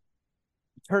 so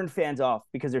turned fans off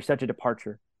because they're such a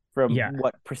departure from Yeah.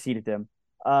 what preceded them.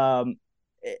 Um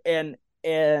and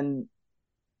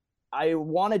I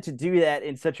wanted to do that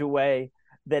in such a way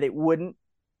that it wouldn't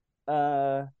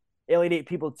alienate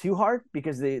people too hard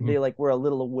because they Mhm. like were a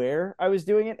little aware I was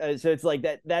doing it. So it's like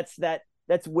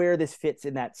that's where this fits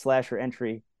in that slasher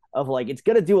entry of like it's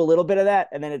gonna do a little bit of that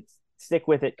and then it's stick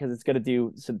with it because it's gonna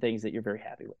do some things that you're very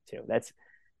happy with too. That's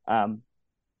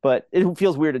but it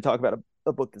feels weird to talk about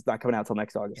a book that's not coming out till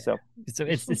next August. So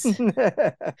it's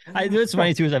I know it's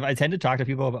funny too is I tend to talk to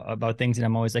people about things and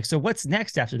I'm always like, so what's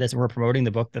next after this? And we're promoting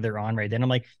the book that they're on right then. I'm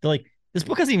like, they're like, this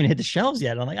book hasn't even hit the shelves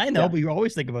yet. I'm like, I know, yeah. but you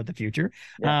always think about the future.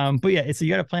 Yeah. But yeah, so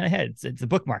you got to plan ahead. It's a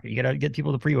book market. You got to get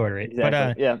people to pre-order it.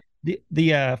 Exactly. But yeah.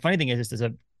 the funny thing is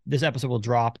this episode will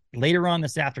drop later on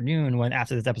this afternoon when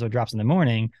after this episode drops in the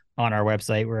morning on our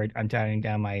website where I'm tying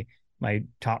down my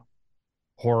top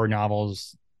horror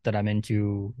novels that I'm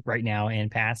into right now and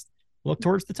past. Look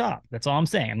towards the top. That's all I'm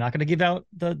saying. I'm not going to give out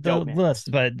the list,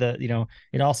 but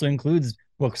it also includes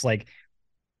books like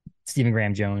Stephen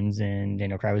Graham Jones and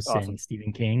Daniel Kraus Awesome. and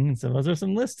Stephen King. So those are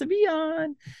some lists to be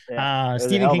on. Yeah.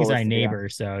 Stephen King's my neighbor,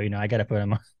 so I got to put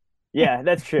him on. Yeah,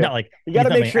 that's true. Not like you got to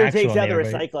not make my sure it takes actual out the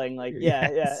neighbor, but recycling. Like, yeah,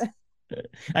 yes. yeah.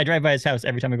 I drive by his house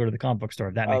every time I go to the comic book store.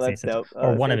 If that Oh, makes any that's sense. dope. Oh, Or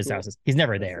that's one so of his cool. houses. He's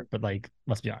never That's there, so but like,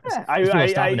 let's be honest. yeah, There's people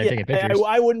stopping there taking pictures.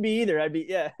 I wouldn't be either. I'd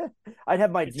be I'd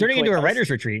have my It's turning into a writer's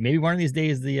retreat. Maybe one of these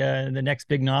days the next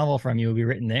big novel from you will be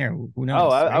written there. Who knows? Oh,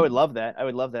 right? I would love that. I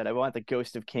would love that. I want the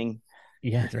Ghost of King.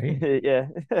 Yeah, right. Yeah,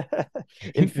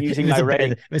 infusing my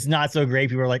writing. It's not so great.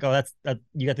 People are like, "Oh, that's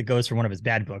you got the ghost from one of his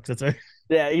bad books." That's a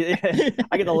yeah.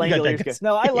 I get the Langoliers ghost.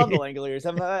 No, I love the Langoliers.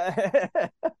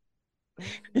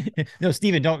 No,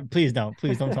 Steven, please don't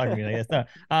talk to me like that.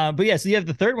 No. But yeah, so you have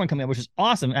the third one coming up, which is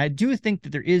awesome. I do think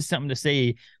that there is something to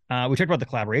say. We talked about the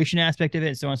collaboration aspect of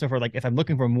it, so on and so forth. Like, if I'm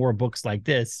looking for more books like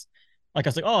this, like I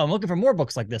was like, oh, I'm looking for more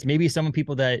books like this. Maybe some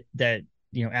people that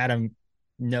Adam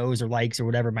knows or likes or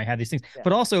whatever might have these things. Yeah.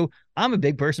 But also, I'm a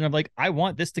big person of like, I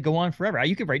want this to go on forever.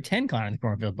 You could write 10 Con in the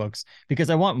Cornfield books because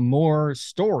I want more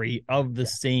story of the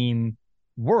same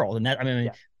world. And that,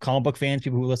 comic book fans,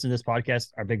 people who listen to this podcast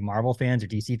are big Marvel fans or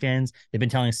DC fans. They've been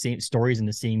telling same stories in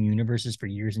the same universes for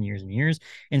years and years and years.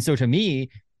 And so to me,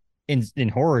 in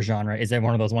horror genre, is that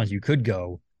one of those ones you could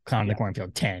go Con in the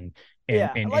Cornfield 10.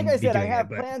 And like I said, I have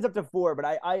plans up to 4, but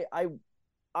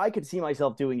I could see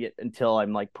myself doing it until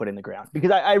I'm like put in the ground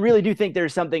because I really do think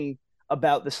there's something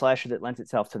about the slasher that lends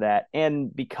itself to that.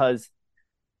 And because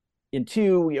in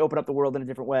 2, we open up the world in a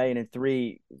different way. And in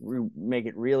 3, we make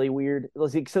it really weird.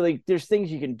 So like, there's things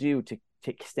you can do to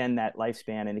extend that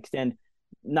lifespan and extend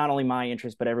not only my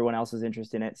interest, but everyone else's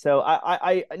interest in it. So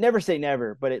I never say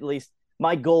never, but at least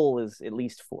my goal is at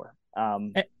least 4.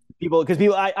 I'm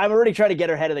already trying to get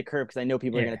ahead of the curve because I know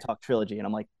people are going to talk trilogy. And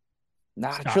I'm like,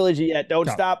 not a trilogy yet. Don't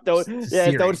stop. Don't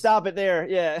stop it there.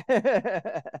 Yeah.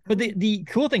 But the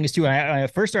cool thing is too, when I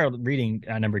first started reading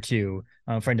number 2,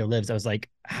 Friend Who Lives, I was like,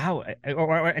 how?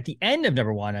 Or at the end of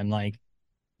number 1, I'm like,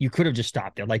 you could have just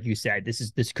stopped there. Like you said,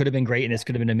 this could have been great, and this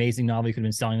could have been an amazing novel. You could have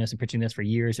been selling this and pitching this for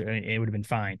years, and it would have been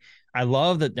fine. I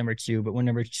love that number two, but when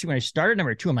I started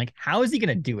number two, I'm like, how is he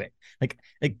gonna do it? Like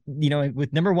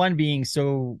with number one being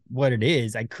so what it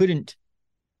is, I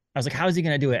was like, how is he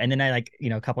going to do it? And then I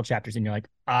a couple chapters and you're like,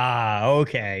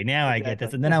 okay, now I get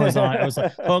this. And then I was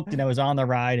hooked and I was on the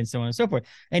ride and so on and so forth.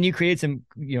 And you create some,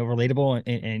 relatable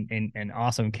and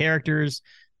awesome characters.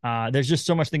 There's just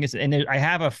so much things. And I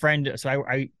have a friend. So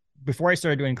I before I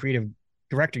started doing creative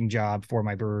directing job for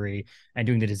my brewery and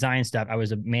doing the design stuff, I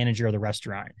was a manager of the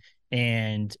restaurant.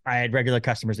 And I had regular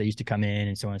customers that used to come in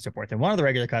and so on and so forth. And one of the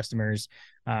regular customers,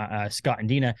 Scott and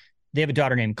Dina, they have a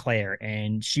daughter named Claire,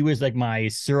 and she was like my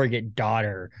surrogate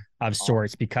daughter of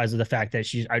sorts because of the fact that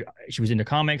she was into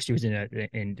comics, she was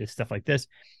into stuff like this.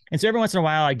 And so every once in a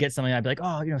while I'd get something, I'd be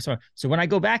like, so when I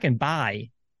go back and buy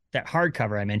that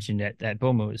hardcover I mentioned at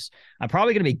Bomo's, I'm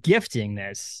probably going to be gifting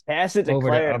this Pass it to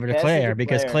Claire. Over to Claire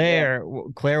because Claire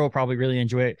will probably really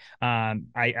enjoy it.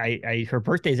 I her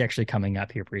birthday's actually coming up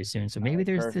here pretty soon, so maybe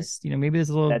there's perfect. This, maybe there's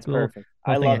a little. That's little, perfect.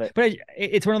 I love it. But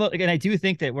it's one of those, and I do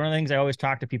think that one of the things I always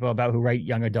talk to people about who write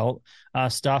young adult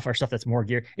stuff or stuff that's more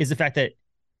geared is the fact that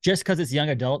just because it's young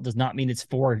adult does not mean it's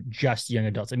for just young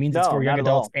adults. It means it's for young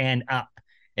adults and up.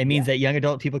 It means that young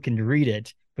adult people can read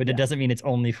it, but it doesn't mean it's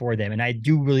only for them. And I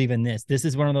do believe in this. This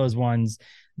is one of those ones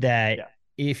that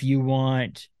if you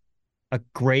want a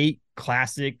great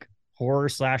classic horror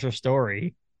slasher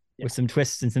story with some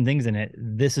twists and some things in it,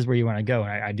 this is where you want to go.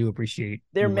 And I do appreciate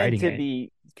they're meant to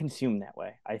be consumed that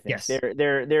way. I think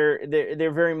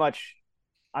they're very much,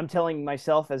 I'm telling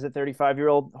myself as a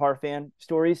 35-year-old horror fan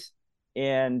stories.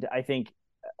 And I think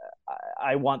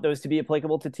I want those to be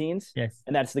applicable to teens. Yes.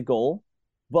 And that's the goal.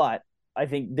 But I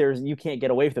think you can't get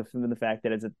away from the fact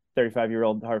that as a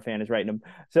 35-year-old horror fan is writing them.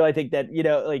 So I think that,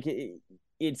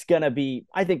 it's going to be,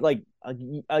 I think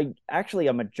actually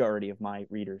a majority of my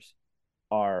readers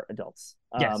are adults,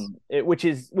 which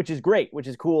is great, which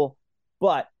is cool,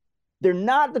 but they're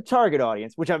not the target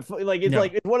audience, which I'm like, it's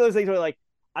like, it's one of those things where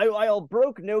I'll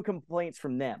broke no complaints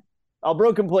from them. I'll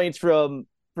broke complaints from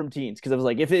teens. Cause I was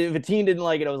like, if a teen didn't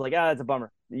like it, I was like, that's a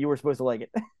bummer. You were supposed to like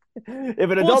it. If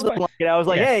an adult doesn't like it, I was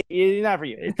like, hey, it's not for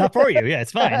you. It's not for you. Yeah,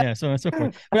 it's fine. Yeah, so on and so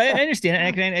forth. But I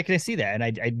understand, and I can see that, and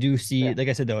I do see, like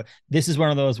I said though, this is one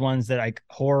of those ones that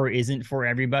horror isn't for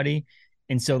everybody,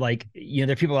 and so there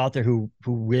are people out there who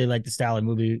really like the style of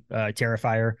movie,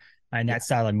 Terrifier, and that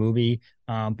style of movie,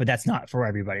 but that's not for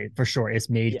everybody for sure. It's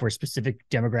made for a specific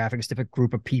demographic, a specific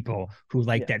group of people who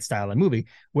like that style of movie.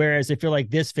 Whereas I feel like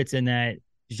this fits in that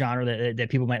genre that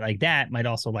people might like, that might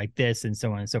also like this, and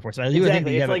so on and so forth. So I do think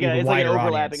that you have it's like an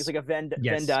overlapping audience. It's like a Venn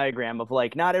diagram of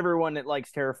not everyone that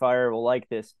likes Terrifier will like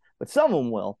this, but some of them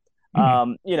will.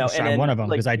 And I'm one of them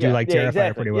because I do like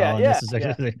Terrifier pretty well. And this is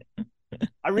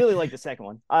I really like the second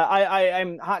one.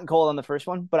 I'm hot and cold on the first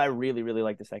one, but I really, really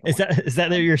like the second one. Is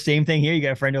that your same thing here? You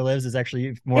got a friend who lives is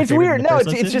actually more. It's weird. No,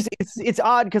 it's just it's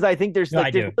odd because I think there's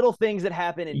there's little things that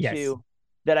happen in two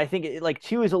that I think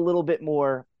two is a little bit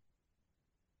more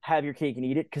have your cake and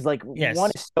eat it, because one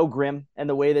is so grim, and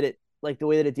the way that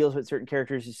it deals with certain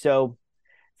characters is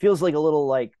feels like a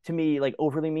little to me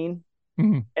overly mean,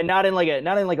 and not in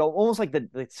almost like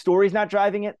the story's not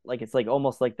driving it, it's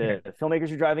almost like the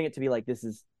filmmakers are driving it to be this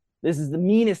is the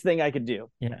meanest thing I could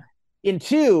do. In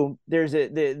two, there's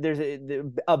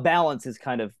a balance is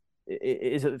kind of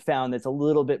is found that's a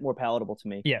little bit more palatable to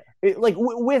me.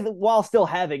 While still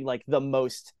having the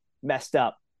most messed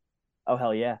up. Oh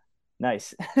hell yeah.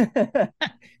 Nice.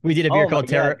 We did a beer called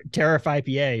Terrify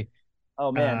PA.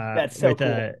 Oh man, that's so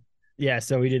cool.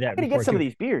 So we did that. I'm gonna get some of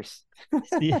these beers.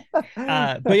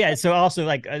 But so also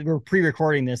we're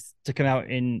pre-recording this to come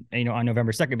out in on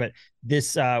November 2nd, but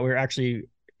this we're actually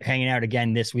hanging out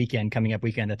again this weekend, coming up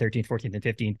weekend, the 13th, 14th, and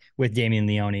 15th, with Damien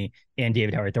Leone and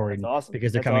David Howard Thornton. That's awesome.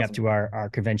 Because they're coming up to our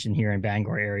convention here in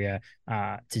Bangor area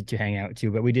to hang out too.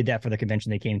 But we did that for the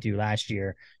convention they came to last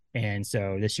year. And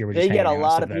so this year they get a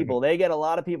lot of people. They get a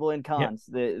lot of people in cons.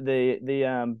 Yep.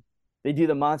 They do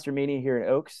the Monster Mania here in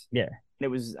Oaks. Yeah,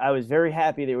 and I was very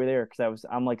happy they were there because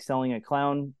I'm selling a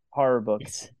clown horror book,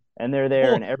 and they're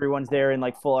there, and everyone's there in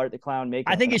full Art the Clown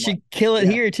makeup. I think it should kill it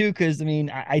here too, because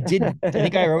I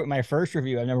think I wrote my first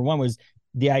review. Number one was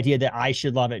the idea that I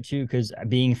should love it too, because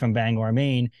being from Bangor,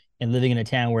 Maine, and living in a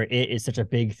town where it is such a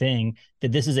big thing,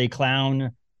 that this is a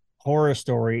clown horror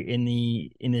story in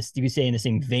the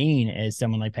same vein as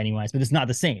someone like Pennywise, but it's not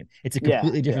the same. It's a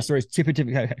completely different story. It's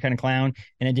typically kind of clown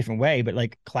in a different way, but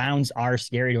clowns are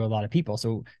scary to a lot of people.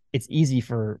 So it's easy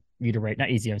for you to write. Not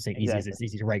easy. I'm saying easy. It's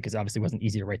easy to write because obviously it wasn't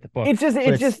easy to write the book.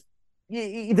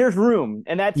 there's room,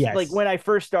 and that's like Yes. when I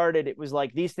first started, it was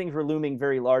like these things were looming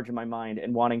very large in my mind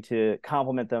and wanting to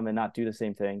complement them and not do the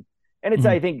same thing. And it's, Mhm.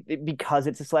 I think, because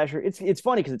it's a slasher, it's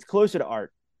funny because it's closer to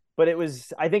art, but it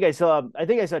was, I think I saw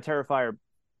Terrifier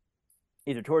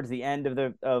either towards the end of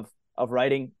the of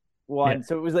writing Yeah. one,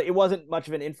 so it was like it wasn't much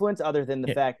of an influence other than the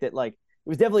Yeah. fact that like it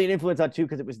was definitely an influence on two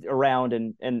because it was around,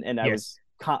 and I was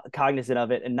Yes. cognizant of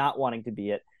it and not wanting to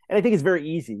be it. And I think it's very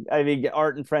easy. I mean,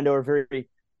 Art and Frendo are very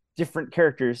different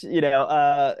characters, and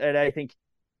I think,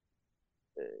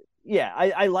 yeah,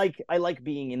 I like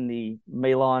being in the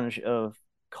melange of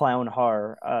clown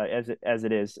horror, as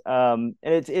it is, and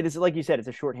it is like you said, it's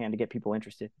a shorthand to get people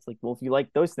interested. It's like, well, if you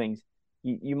like those things,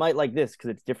 you might like this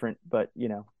because it's different, but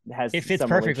it has It fits some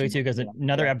perfectly relation. too, because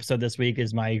another Yeah, episode this week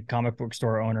is my comic book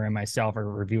store owner and myself are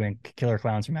reviewing Killer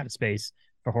Clowns from Outer Space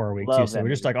for Horror Week too. love So that we're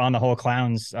just movie. like on the whole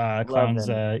clowns, Love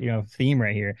that movie. theme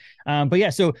right here. But yeah,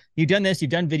 so you've done this,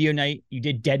 you've done video night, you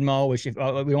did Dead Mall, which if we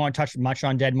don't want to touch much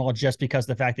on Dead Mall just because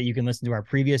of the fact that you can listen to our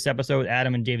previous episode with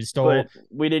Adam and David Stoll. But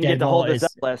we didn't get Dead to Mall hold this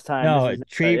up is last time. This no is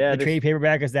trade. yeah, The this trade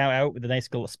paperback is now out with a nice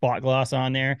spot gloss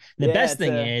on there. And the yeah, best it's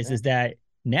thing a is that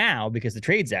now, because the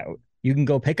trade's out, you can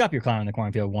go pick up your Clown in the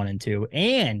Cornfield 1 and 2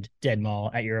 and Dead Mall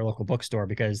at your local bookstore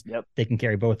because yep. they can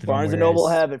carry both of them. Barnes and Noble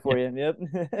Whereas, have it for you. Yep.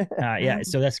 yeah,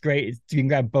 so that's great. You can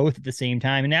grab both at the same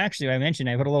time. And actually, I mentioned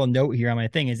I put a little note here on my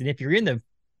thing is that if you're in the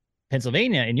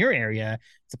Pennsylvania in your area,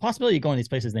 it's a possibility of going to these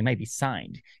places. They might be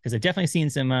signed because I've definitely seen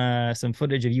some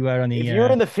footage of you out on If the.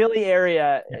 you're in the Philly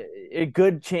area, Yeah, a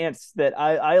good chance that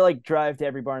I like drive to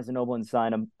every Barnes and Noble and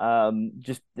sign them,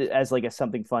 just as like a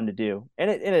something fun to do,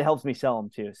 and it helps me sell them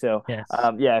too. So, yes.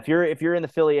 yeah, if you're in the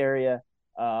Philly area,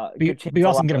 good chance But you a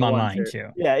also lot can get of them the ones online are, too.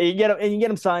 yeah, you get them, and you get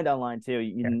them signed online too.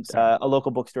 Yeah, so A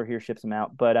local bookstore here ships them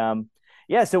out, but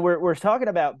yeah. So we're talking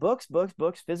about books,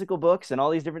 physical books, and all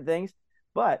these different things.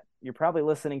 But you're probably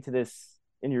listening to this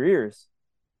in your ears.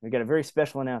 We got a very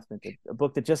special announcement, a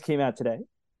book that just came out today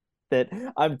that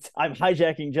I'm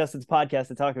hijacking Justin's podcast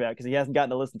to talk about because he hasn't gotten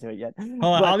to listen to it yet. hold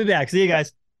on, But I'll be back. See you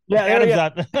guys. yeah, there we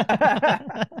Adam's go.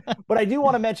 up. But I do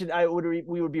want to mention,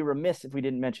 we would be remiss if we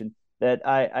didn't mention that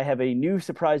I have a new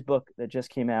surprise book that just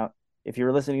came out. If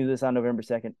you're listening to this on November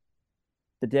 2nd,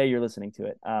 the day you're listening to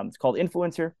it, it's called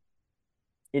Influencer.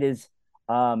 It is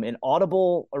an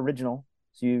Audible original,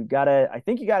 so I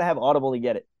think you gotta have Audible to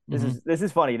get it. This Mm-hmm. is this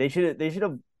is funny. They should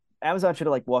have Amazon should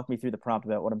have like walked me through the prompt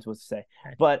about what I'm supposed to say.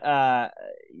 Okay. But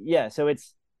yeah, so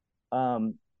it's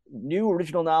um new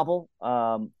original novel,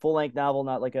 full length novel,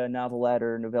 not like a novelette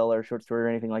or novella or short story or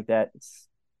anything like that. It's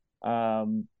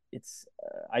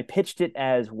I pitched it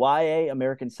as YA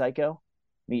American Psycho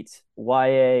meets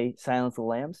YA Silence of the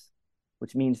Lambs,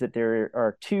 which means that there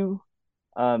are two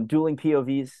dueling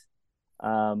POVs.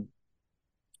 Um,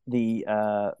 the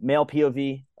male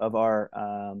POV of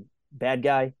our bad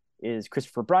guy is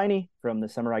Christopher Briney from The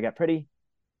Summer I Got Pretty,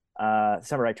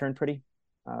 Summer I Turned Pretty,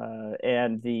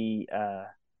 and the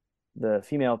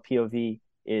female POV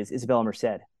is Isabella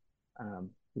Merced,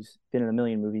 who's been in a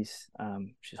million movies.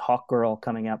 She's Hawk Girl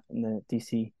coming up in the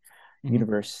DC Mm-hmm.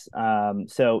 universe.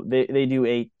 So they do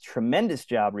a tremendous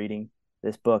job reading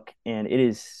this book, and it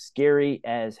is scary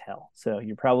as hell. So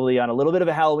you're probably on a little bit of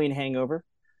a Halloween hangover,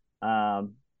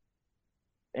 um,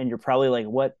 and you're probably like,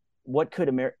 what could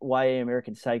YA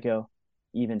American Psycho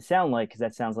even sound like? Because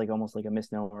that sounds like almost like a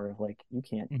misnomer of like you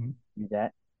can't Mm-hmm. do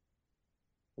that.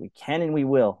 We can and we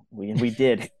will. We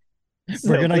did. We're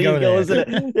So gonna please go go there. listen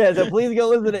to yeah. So please go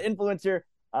listen to Influencer.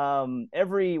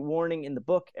 Every warning in the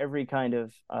book, every kind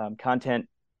of content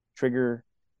trigger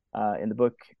in the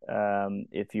book.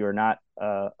 If you're not,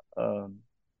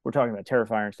 we're talking about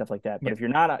Terrifier and stuff like that. But Yep.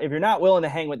 if you're not willing to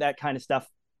hang with that kind of stuff,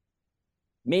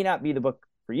 may not be the book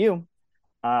for you.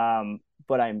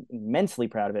 But I'm immensely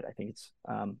proud of it. I think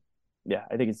yeah,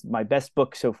 I think it's my best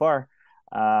book so far.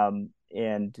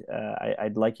 And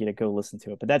I'd like you to go listen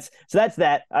to it. But that's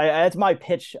that. That's my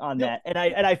pitch on Yep. that.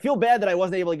 And I feel bad that I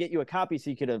wasn't able to get you a copy so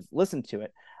you could have listened to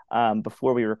it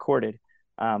before we recorded.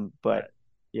 But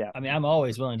yeah, I mean, I'm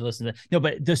always willing to listen to no,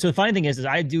 but so the funny thing is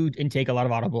I do intake a lot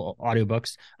of Audible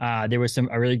audiobooks. There was some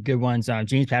really good ones.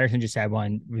 James Patterson just had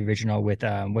one original with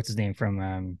what's his name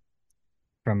from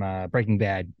Breaking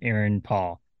Bad, Aaron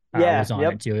Paul yeah, was on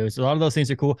yep. it too. It was a lot of those things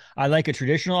are cool. I like a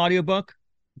traditional audiobook,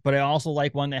 but I also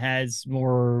like one that has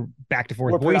more back to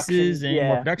forth More production. voices and more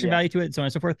Yeah, production yeah. value to it, so on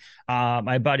and so forth.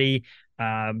 My buddy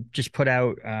just put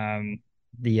out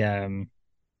the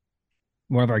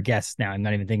one of our guests now. I'm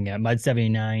not even thinking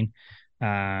Mud79.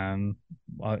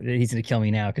 Well, he's gonna kill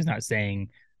me now because not saying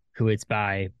who it's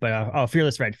by, but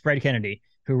Fearless Fred Kennedy,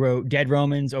 who wrote Dead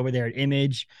Romans over there at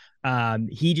Image.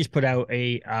 He just put out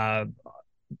a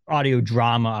audio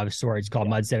drama of sorts called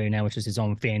Mud 79, which is his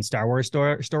own fan Star Wars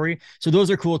story. So those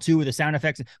are cool too with the sound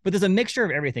effects, but there's a mixture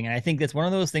of everything. And I think that's one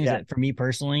of those things that for me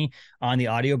personally on the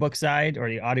audiobook side or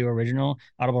the audible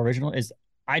original is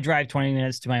I drive 20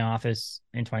 minutes to my office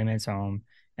and 20 minutes home.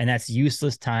 And that's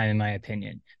useless time in my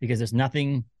opinion, because there's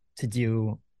nothing to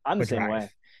do. I'm the same way.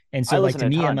 And so like to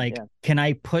me, I'm like, can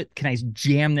I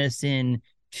jam this in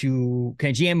can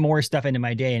I jam more stuff into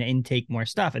my day and intake more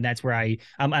stuff? And that's where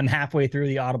I'm halfway through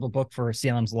the Audible book for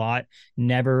Salem's Lot.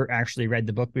 Never actually read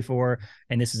the book before.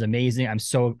 And this is amazing. I'm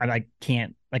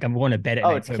going to bed at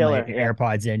night, putting my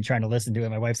AirPods in, trying to listen to it.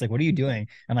 My wife's like, what are you doing?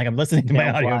 I'm like, I'm listening to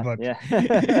my audiobook.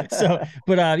 Yeah. So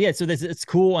it's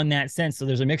cool in that sense. So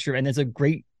there's a mixture, and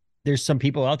there's some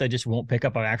people out there just won't pick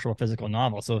up an actual physical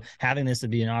novel. So having this to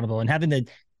be an Audible and having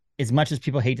as much as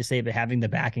people hate to say it, but having the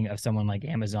backing of someone like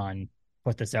Amazon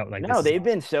put this out, like, no, they've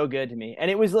been so good to me. And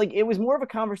it was more of a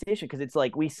conversation, because it's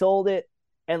like we sold it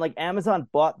and like Amazon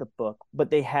bought the book,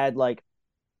 but they were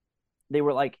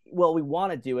like, well, we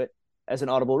want to do it as an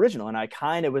Audible original. And I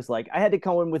kind of was like, I had to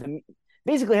go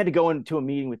into a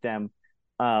meeting with them.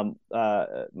 My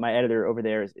editor over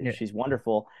there she's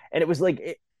wonderful. And it was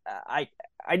like, I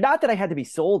not that I had to be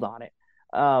sold on it,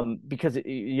 because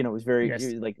it was very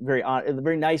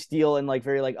very nice deal, and like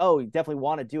very like, oh, you definitely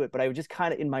want to do it. But I was just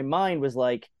kind of in my mind was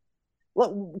like,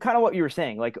 kind of what you were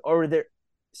saying, like, or there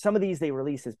some of these they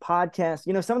release as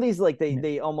podcasts, some of these like they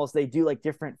do like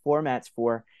different formats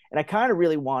for, and I kind of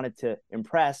really wanted to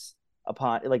impress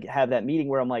upon, like, have that meeting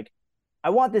where I'm like,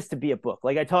 I want this to be a book.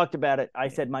 Like I talked about it, I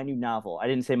said my new novel, I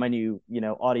didn't say my new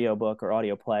audio book or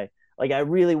audio play. Like I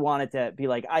really wanted to be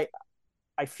like, I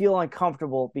feel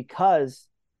uncomfortable because,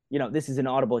 this is an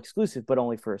Audible exclusive, but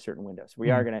only for a certain window. So we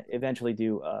are going to eventually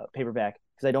do a paperback,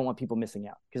 because I don't want people missing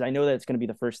out. Because I know that it's going to be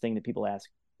the first thing that people ask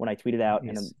when I tweet it out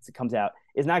and it comes out.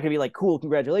 It's not going to be like, cool,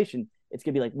 congratulations. It's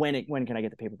going to be like, when can I get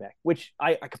the paperback? Which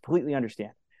I completely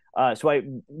understand. So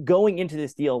going into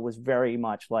this deal was very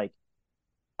much like,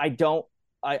 I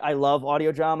love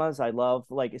audio dramas. I love,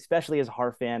 like, especially as a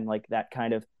horror fan, like that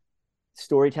kind of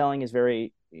storytelling is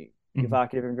very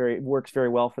evocative and works very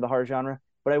well for the horror genre.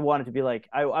 But I wanted to be like,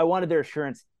 I wanted their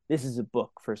assurance this is a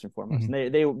book first and foremost, and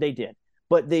they did.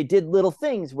 But they did little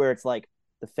things where it's like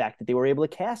the fact that they were able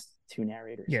to cast two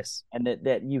narrators, and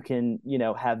that you can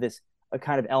have this a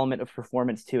kind of element of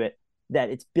performance to it that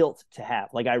it's built to have.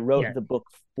 Like I wrote the book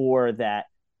for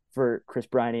Chris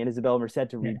Briney and Isabella Merced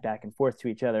to read back and forth to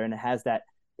each other, and it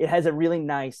has a really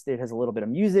nice. It has a little bit of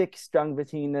music strung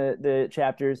between the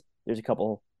chapters. There's a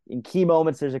couple in key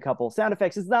moments. There's a couple sound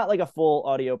effects. It's not like a full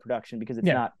audio production because it's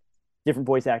not different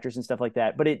voice actors and stuff like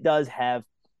that. But it does have,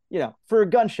 for a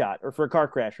gunshot or for a car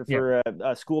crash or for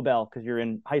a school bell because you're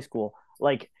in high school,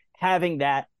 like having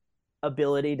that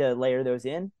ability to layer those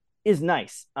in is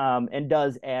nice, and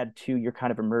does add to your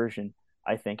kind of immersion,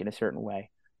 I think, in a certain way.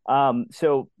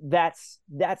 So that's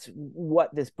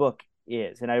what this book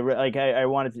is. And I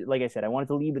wanted to, like I said, I wanted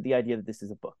to lead with the idea that this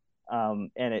is a book.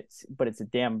 And it's a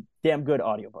damn good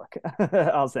audiobook.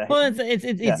 I'll say. Well,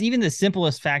 it's even the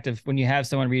simplest fact of when you have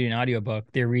someone reading an audiobook,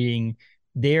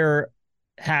 they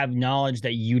have knowledge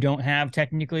that you don't have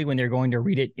technically when they're going to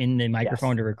read it in the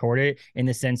microphone to record it, in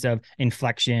the sense of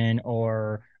inflection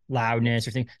or loudness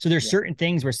or things. So there's certain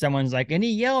things where someone's like, and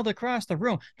he yelled across the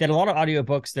room, that a lot of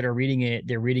audiobooks that are reading it,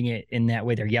 they're reading it in that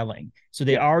way, they're yelling. So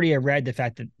they already have read the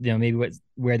fact that, maybe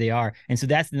where they are. And so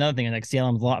that's another thing. Like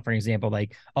Salem's Lot, for example,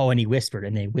 like, oh, and he whispered,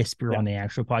 and they whisper on the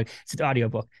actual pod. It's an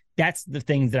audiobook. That's the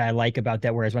things that I like about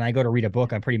that. Whereas when I go to read a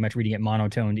book, I'm pretty much reading it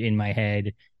monotoned in my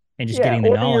head and just getting the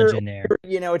knowledge in there.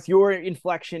 It's your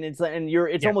inflection. It's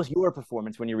almost your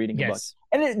performance when you're reading a book.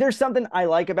 And there's something I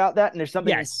like about that, and there's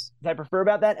something I prefer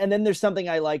about that. And then there's something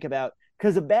I like about,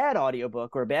 because a bad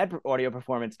audiobook or a bad audio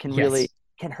performance can really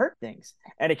hurt things,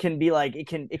 and it can be like it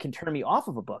can turn me off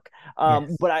of a book.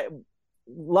 But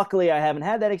luckily I haven't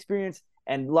had that experience,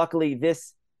 and luckily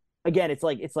this, again, it's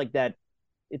like that.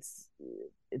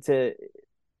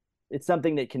 It's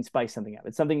something that can spice something up.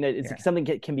 It's something that something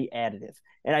that can be additive.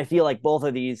 And I feel like both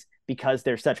of these, because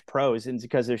they're such pros and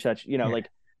because they're such, like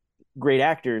great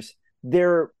actors,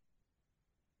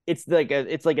 it's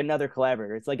like another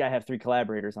collaborator. It's like I have 3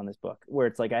 collaborators on this book, where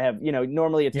it's like I have,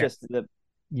 normally it's just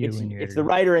it's the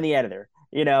writer and the editor,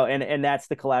 and that's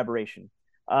the collaboration.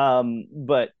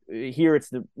 But here it's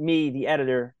the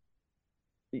editor,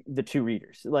 the 2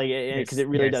 readers, like, because it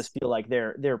really does feel like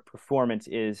their performance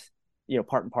is,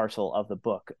 part and parcel of the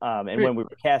book. And when we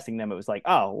were casting them, it was like,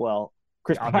 oh, well,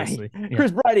 Chris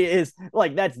Briney is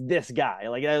like, that's this guy.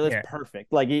 Like, that's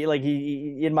perfect. Like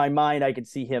he, in my mind, I could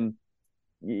see him,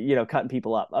 cutting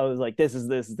people up. I was like, this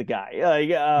is the guy.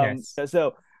 Like,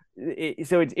 so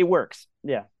it works.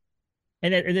 Yeah.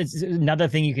 And it's another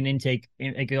thing you can intake.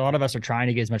 Like, a lot of us are trying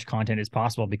to get as much content as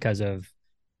possible because of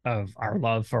our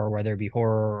love for whether it be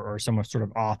horror or some sort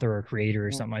of author or creator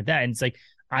or something like that. And it's like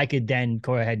I could then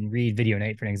go ahead and read Video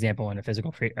Night, for an example, in a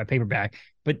physical paperback.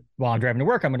 But while I'm driving to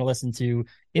work, I'm going to listen to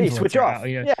Yeah, you switch influencer. off.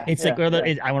 Yeah, It's yeah, like, or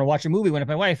yeah. I want to watch a movie with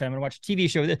my wife, and I'm going to watch a TV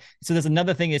show. So there's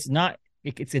another thing. It's not.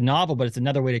 It's a novel, but it's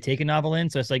another way to take a novel in.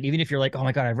 So it's like, even if you're like, oh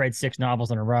my God, I've read 6 novels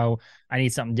in a row, I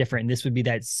need something different. And this would be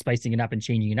that spicing it up and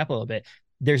changing it up a little bit.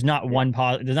 There's not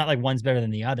Yeah. there's not like one's better than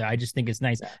the other. I just think it's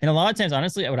nice. Yeah. And a lot of times,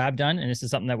 honestly, what I've done, and this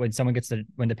is something that when someone gets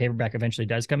when the paperback eventually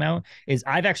does come out, is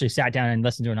I've actually sat down and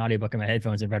listened to an audiobook in my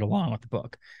headphones and read along with the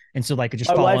book. And so like just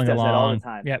My wife following does that all the along.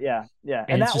 time. Yeah. Yeah, yeah.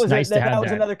 And it's that just nice to have that was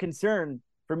that. another concern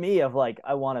for me of like,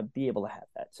 I want to be able to have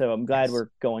that. So I'm glad Yes. we're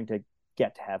going to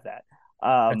get to have that.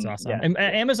 That's awesome. Yeah, And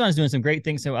Amazon's doing some great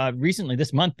things. So recently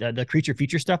this month, the creature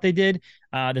feature stuff they did,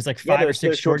 there's like 5 or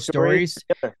 6 short stories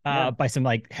Yeah. by some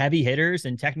like heavy hitters.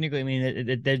 And technically, I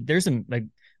mean, there's some like,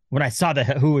 when I saw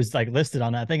who was like listed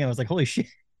on that thing, I was like, holy shit.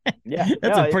 Yeah,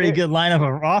 That's a pretty good lineup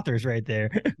of authors right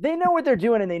there. They know what they're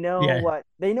doing, and they know Yeah. what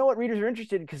readers are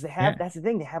interested in, because they have. Yeah. That's the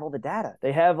thing. They have all the data.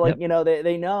 They have like, Yep.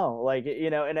 they know, like,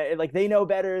 and like they know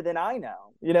better than I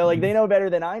know. Like they know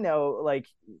better than I know, like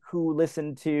who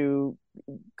listened to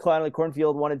Clown in the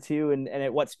Cornfield 1 and 2, and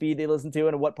at what speed they listen to,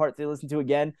 and at what parts they listen to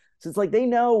again. So it's like they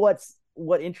know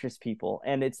what interests people,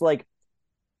 and it's like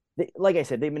I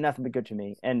said, they've been nothing but good to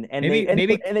me, and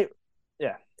they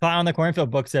yeah. Clown on the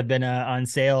Cornfield books have been on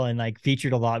sale and like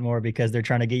featured a lot more because they're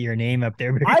trying to get your name up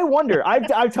there. I wonder.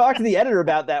 I've talked to the editor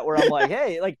about that, where I'm like,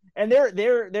 hey, like, and they're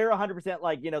 100%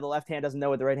 like, the left hand doesn't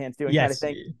know what the right hand's doing, kind of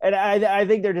thing. And I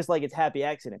think they're just like, it's happy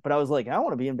accident. But I was like, I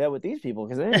want to be in bed with these people,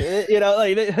 because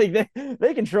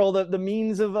they control the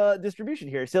means of distribution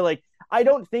here. So like, I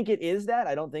don't think it is that.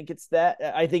 I don't think it's that.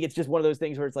 I think it's just one of those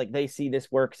things where it's like they see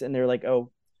this works and they're like, oh,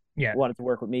 yeah, want it to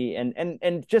work with me,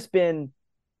 and just been.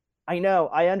 I know.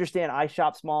 I understand. I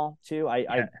shop small too.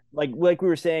 I like we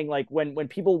were saying, like when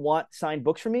people want signed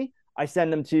books from me, I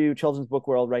send them to Children's Book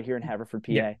World right here in Haverford,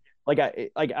 PA. Yeah.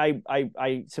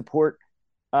 I support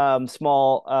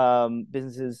small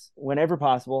businesses whenever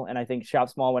possible, and I think shop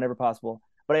small whenever possible.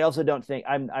 But I also don't think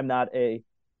I'm not a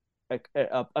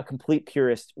complete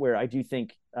purist, where I do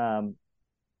think the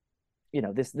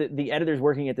editors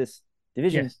working at this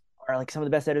division are like some of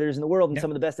the best editors in the world, and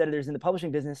some of the best editors in the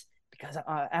publishing business, because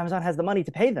Amazon has the money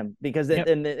to pay them, because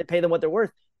they pay them what they're worth.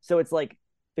 So it's like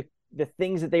the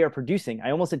things that they are producing.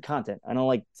 I almost said content. I don't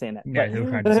like saying that.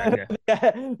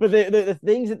 But the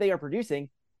things that they are producing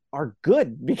are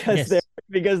good, because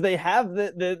they have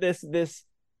this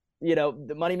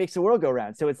the money makes the world go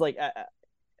round. So it's like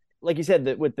you said,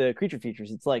 that with the creature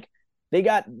features, it's like they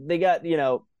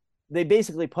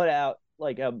basically put out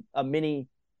like a mini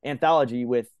anthology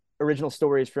with original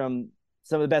stories from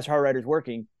some of the best horror writers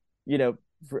working,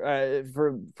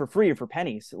 for free or for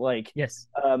pennies. Like,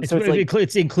 so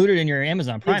it's included in your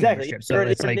Amazon Prime membership. So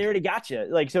it's like they already got you.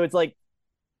 Like, so it's like,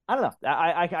 I don't know.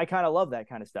 I kind of love that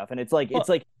kind of stuff. And it's like,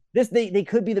 this, they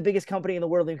could be the biggest company in the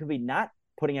world. They could be not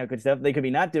putting out good stuff. They could be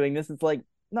not doing this. It's like,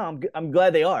 no, I'm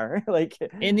glad they are. Like,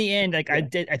 in the end, like I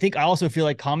think I also feel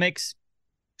like comics,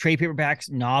 trade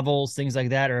paperbacks, novels, things like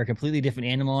that are a completely different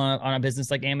animal on a business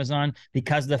like Amazon,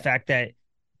 because of the fact that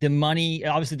the money,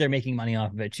 obviously they're making money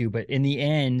off of it too, but in the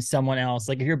end, someone else,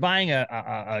 like if you're buying a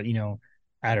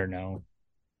I don't know,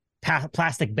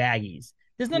 plastic baggies,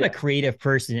 there's not a creative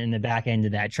person in the back end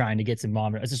of that trying to get some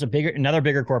money. It's just another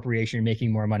bigger corporation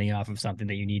making more money off of something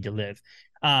that you need to live.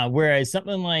 Whereas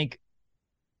something like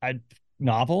a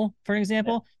novel, for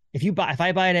example, if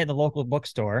I buy it at the local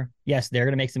bookstore, yes, they're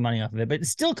going to make some money off of it, but it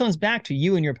still comes back to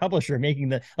you and your publisher making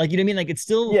the, like, you know what I mean? Like, it's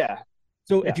still,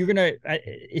 So if you're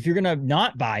gonna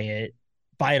not buy it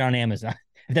on Amazon,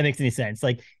 if that makes any sense.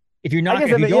 Like, if you're not,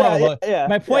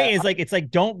 my point is like, it's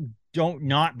like, don't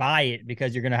not buy it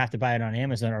because you're gonna have to buy it on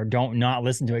Amazon, or don't not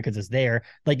listen to it because it's there.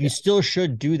 Like, you still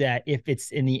should do that if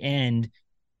it's in the end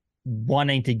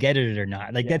wanting to get it or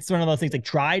not. Like, that's one of those things. Like,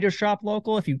 try to shop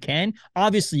local if you can.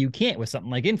 Obviously you can't with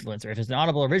something like Influencer. If it's an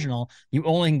Audible original, you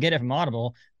only can get it from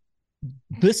Audible.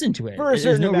 Listen to it for a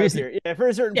certain period. For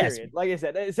a certain period, like I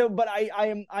said. So, but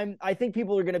I think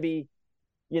people are going to be,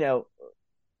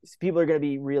 people are going to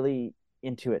be really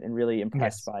into it and really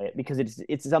impressed by it, because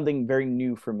it's something very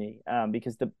new for me.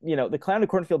 Because the Clown in the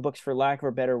Cornfield books, for lack of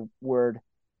a better word,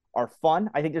 are fun.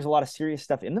 I think there's a lot of serious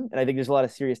stuff in them, and I think there's a lot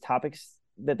of serious topics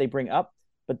that they bring up,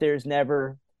 but they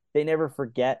never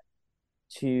forget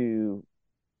to,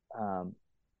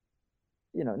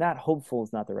 not hopeful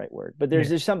is not the right word, but there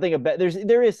is something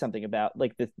about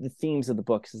like the themes of the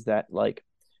books, is that like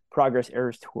progress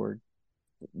errs toward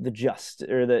the just,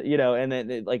 or the, and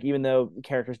then like, even though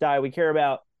characters die, we care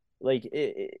about, like,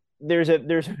 there's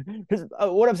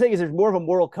what I'm saying is there's more of a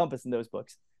moral compass in those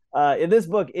books. In this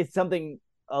book, it's something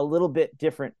a little bit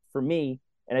different for me,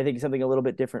 and I think something a little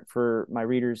bit different for my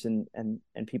readers, and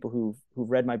people who've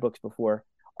read my books before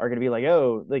are going to be like,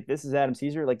 oh, like, this is Adam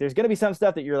Cesare. Like, there's going to be some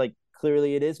stuff that you're like,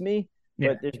 clearly it is me,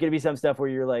 but there's going to be some stuff where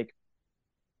you're like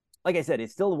I said,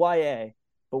 it's still YA,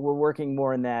 but we're working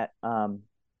more in that.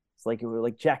 It's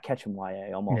like Jack Ketchum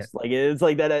YA almost. Like, it's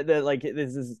like that like,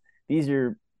 these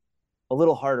are a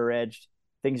little harder edged.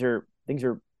 Things are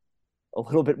a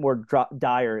little bit more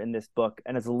dire in this book,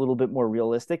 and it's a little bit more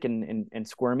realistic and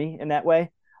squirmy in that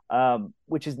way,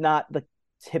 which is not the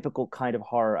typical kind of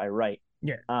horror I write.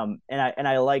 And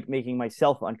I like making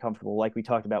myself uncomfortable, like we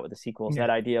talked about with the sequels.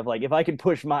 That idea of like, if I can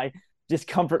push my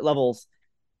discomfort levels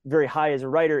very high as a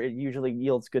writer, it usually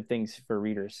yields good things for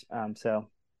readers.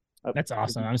 That's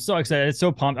awesome. I'm so excited. It's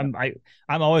so pumped.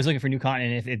 I'm always looking for new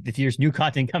content. If there's new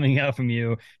content coming out from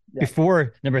you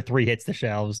before number 3 hits the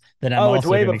shelves, then I'm also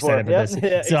going to be excited about this. So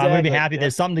exactly. I'm going to be happy.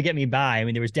 There's something to get me by. I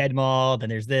mean, there was Dead Mall, then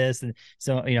there's this, and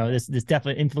so this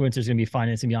definitely influencer is going to be fun.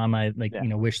 It's going to be on my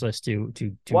wish list to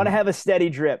want to have a steady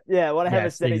drip. Yeah, want to have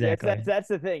a steady. Exactly. That's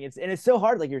the thing. It's so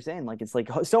hard, like you're saying. Like, it's like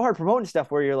so hard promoting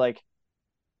stuff where you're like,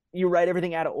 you write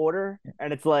everything out of order,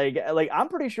 and it's like I'm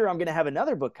pretty sure I'm gonna have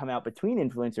another book come out between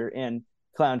Influencer and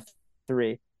Clown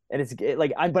 3, and it's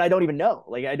but I don't even know.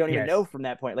 Like, I don't even know from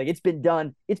that point. Like, it's been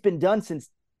done since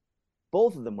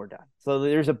both of them were done. So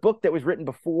there's a book that was written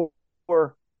before,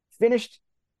 finished,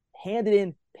 handed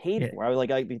in, paid for. I was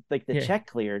like the check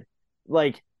cleared,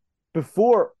 like,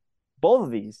 before both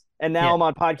of these, and now I'm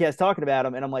on podcast talking about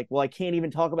them, and I'm like, well, I can't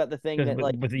even talk about the thing that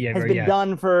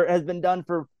has been done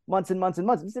for months and months and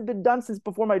months. It's been done since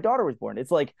before my daughter was born. It's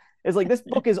like this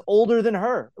book is older than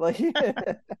her. Like, and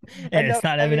it's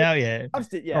not even out yet.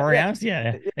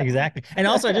 Exactly. And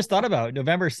also, I just thought about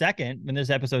November 2nd, when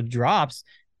this episode drops,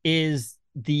 it's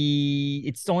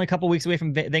only a couple weeks away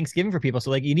from Thanksgiving for people. So,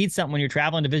 like, you need something when you're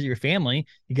traveling to visit your family.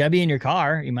 You gotta be in your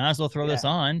car. You might as well throw this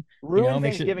on. Ruin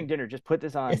Thanksgiving dinner. Just put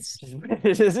this on.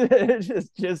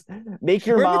 Just make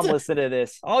your mom listen to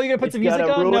this. Oh, you're gonna put some music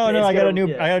on? No, I got a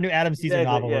new Adam Cesare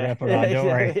novel we're gonna put on. Don't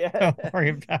worry. Don't worry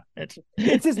about it.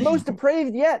 It's his most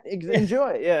depraved yet.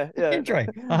 Enjoy. Enjoy.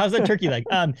 How's that turkey like?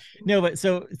 No, but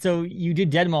so you did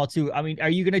Dead Mall too. I mean, are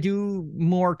you gonna do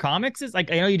more comics?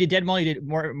 Like, I know you did Dead Mall. You did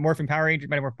Morphin Power Rangers,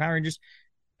 Mighty Morphin Power Rangers,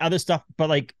 other stuff. But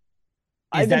like,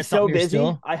 I've been so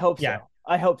busy. I hope so.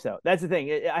 I hope so. That's the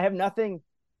thing. I have nothing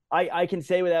I can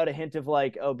say without a hint of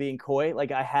like, oh, being coy.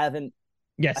 Like, I haven't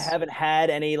had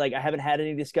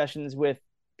any discussions with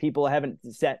people. I haven't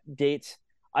set dates.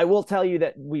 I will tell you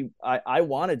that I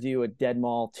want to do a Dead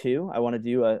Mall 2. I want to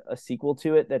do a sequel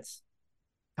to it that's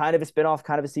kind of a spinoff,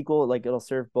 kind of a sequel. Like, it'll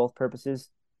serve both purposes.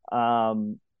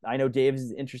 I know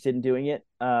Dave's interested in doing it.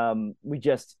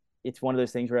 It's one of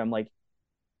those things where I'm like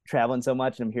traveling so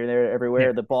much and I'm here, there, everywhere.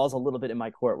 Yeah. The ball's a little bit in my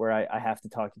court where I have to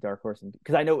talk to Dark Horse,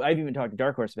 because I know I've even talked to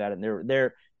Dark Horse about it,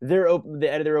 and they're open.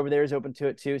 The editor over there is open to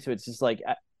it too. So it's just like,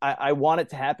 I want it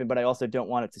to happen, but I also don't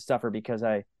want it to suffer because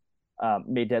I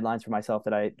made deadlines for myself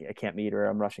that I can't meet or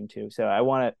I'm rushing to. So I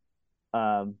want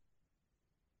it.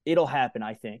 It'll happen,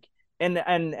 I think. And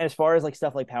as far as like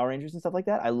stuff like Power Rangers and stuff like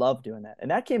that, I love doing that.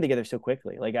 And that came together so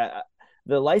quickly. Like,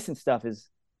 the license stuff is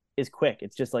quick.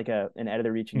 It's just like an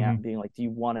editor reaching out and being like, do you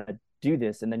want to do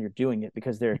this? And then you're doing it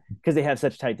because they have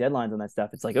such tight deadlines on that stuff.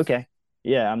 It's like, okay,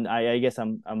 yeah, I guess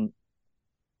I'm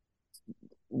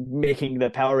making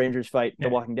the Power Rangers fight The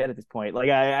Walking Dead at this point.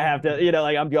 Like, I have to,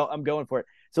 like, I'm going for it.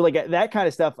 So like that kind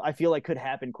of stuff, I feel like could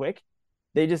happen quick.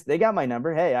 They got my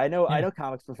number. Hey, I know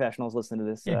comics professionals listen to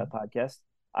this podcast.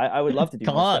 I would love to do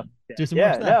Come more on. stuff. Do some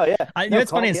more stuff.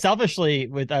 It's funny. Selfishly,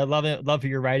 I love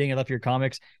your writing. I love your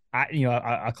comics.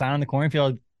 A Clown in the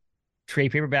Cornfield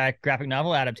trade paperback graphic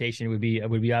novel adaptation would be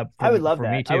up. I would love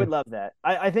that. Me too. I would love that.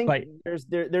 I think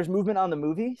there's movement on the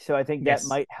movie, so I think that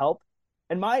might help.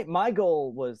 And my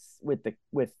goal was with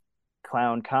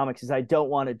Clown comics is I don't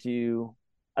want to do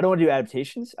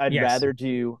adaptations. I'd rather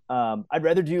do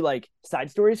like side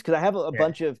stories, because I have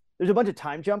there's a bunch of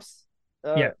time jumps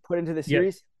put into the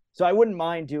series. So I wouldn't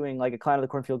mind doing like a Clown of the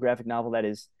Cornfield graphic novel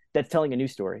that's telling a new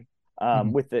story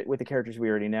with the characters we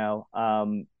already know.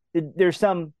 There's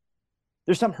some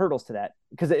hurdles to that,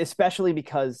 especially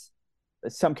because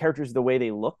some characters, the way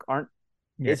they look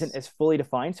isn't as fully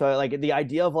defined. So like the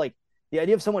idea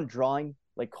of someone drawing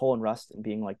like Cole and Rust and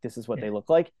being like, this is what they look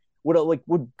like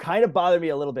would kind of bother me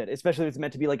a little bit, especially if it's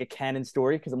meant to be like a canon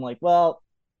story. Because I'm like, well,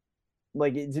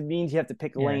 like it means you have to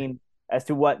pick a lane. as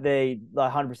to what they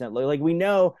 100% look like. We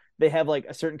know they have like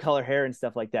a certain color hair and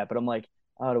stuff like that, but I'm like,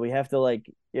 oh, do we have to like,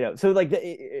 so like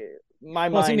my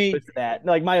Well, to mind me, goes to that,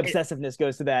 like my it, obsessiveness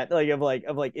goes to that,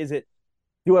 like, is it,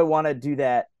 do I want to do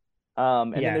that?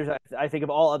 And then yeah, I think of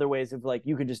all other ways of like,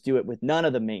 you could just do it with none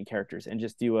of the main characters and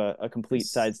just do a complete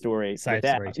side story with side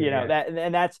that, story too. Yeah. that,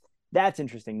 and that's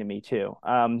interesting to me too.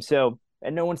 So,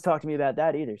 and no one's talked to me about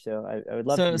that either. So I would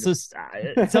love So, to.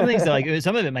 some things that, like,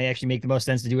 some of it might actually make the most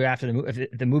sense to do it after the movie.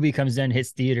 If the movie comes in,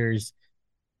 hits theaters,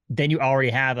 then you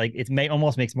already have, like, it may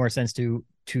almost makes more sense to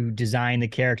design the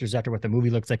characters after what the movie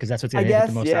looks like, because that's what's I gonna hit with the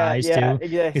guess, most yeah, eyes yeah, too.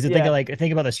 yeah, Because yeah.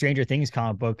 think about the Stranger Things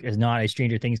comic book is not a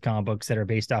Stranger Things comic books that are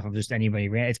based off of just anybody.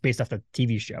 It's based off the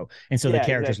TV show, and so the Yeah,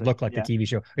 characters exactly. look like the Yeah, TV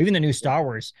show. Or even the new yeah. Star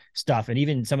Wars stuff, and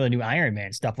even some of the new Iron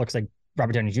Man stuff looks like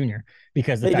Robert Downey Jr.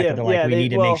 because the They fact that do. they're like, Yeah, we they need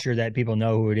to make well, sure that people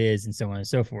know who it is, and so on and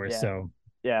so forth. yeah, So,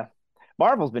 yeah.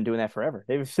 Marvel's been doing that forever.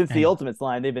 They've since the and Ultimates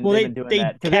line, well, they've been doing they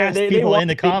that because cast they people want in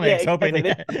the to be, yeah, comics hoping exactly. They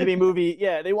that want to be movie,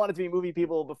 yeah, they wanted to be movie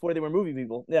people before they were movie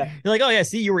people. Yeah. you're like, oh yeah,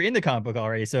 see, you were in the comic book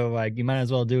already, so like you might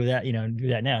as well do that, do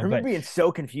that I now. remember But being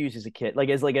so confused as a kid. Like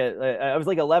as like I was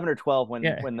like 11 or 12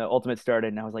 yeah, when the Ultimate started,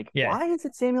 and I was like, yeah, why is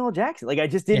it Samuel L. Jackson? Like I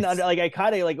just didn't yes. like I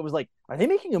kind of like it was like, are they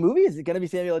making a movie? Is it going to be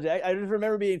Samuel L. Jackson? I just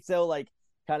remember being so like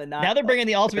kind of Now not they're bringing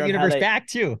the aware Ultimate of how Universe they. back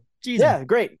too. Jesus. Yeah,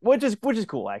 great. Which is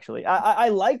cool actually. I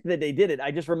like that they did it.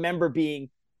 I just remember being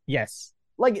Yes.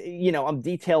 like, I'm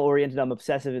detail oriented. I'm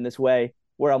obsessive in this way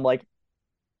where I'm like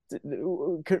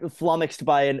flummoxed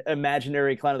by an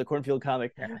imaginary Clown of the Cornfield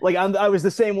comic. Yeah. Like I was the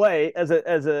same way as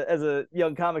a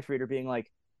young comics reader, being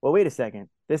like, well, wait a second,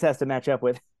 this has to match up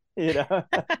with, you know.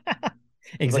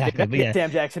 It's like they Exactly. better But get yeah, Sam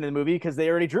Jackson in the movie because they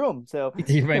already drew him. So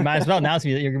you might as well now.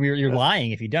 You're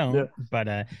lying if you yeah, don't.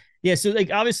 But yeah. So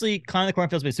like obviously, Clown of the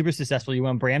Cornfield's been super successful. You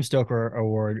won Bram Stoker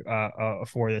Award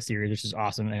for the series, which is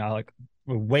awesome. And I like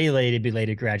belated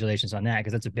congratulations on that,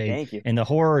 because that's a big, thank you. in the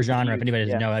horror It's genre. If huge. anybody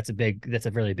doesn't Yeah, know, that's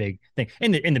a really big thing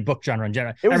in the book genre in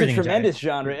general. it was a Everything in general. tremendous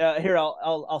genre. Here,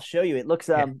 I'll show you. It looks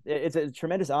Yeah. it's a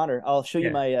tremendous honor. I'll show you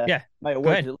Yeah. my Yeah. my Go award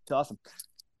because ahead. it looks awesome.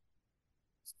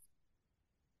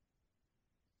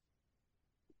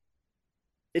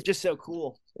 It's just so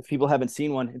cool. If people haven't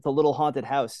seen one, it's a little haunted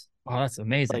house. Oh, that's Like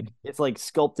amazing. it's like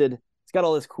sculpted. It's got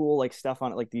all this cool like stuff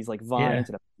on it, like these like Yeah. vines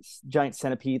and a giant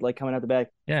centipede like coming out the back.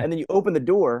 Yeah. And then you open the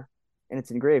door, and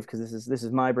it's engraved because this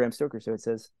is my Bram Stoker. So it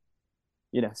says,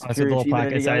 Oh, it's a superior little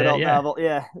achievement plaque in a young inside that. adult Yeah. novel.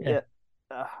 Yeah, Yeah. yeah.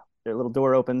 Uh, their little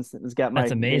door opens. It's got my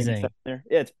That's name and amazing. stuff in there.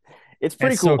 Yeah, it's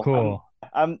pretty That's so cool. cool.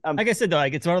 I'm Like I said though,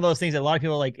 like it's one of those things that a lot of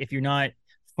people, like, if you're not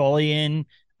fully in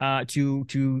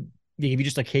to if you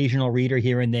just occasional reader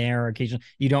here and there, or occasional,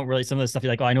 you don't really, some of the stuff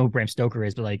you're like, oh, I know who Bram Stoker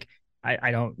is, but like I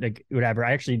don't, like, whatever.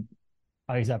 I actually,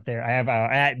 oh, he's up there. I have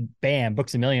at BAM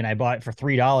Books a Million. I bought it for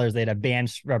 $3. They had a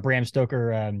Bram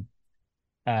Stoker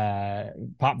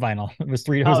pop vinyl. It was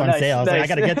 $3 oh on sale. nice I was like, I nice.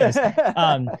 gotta get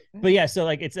this. But yeah, so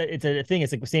like it's a thing.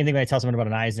 It's like the same thing when I tell someone about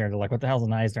an Eisner. They're like, what the hell's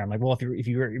an Eisner? I'm like, well, if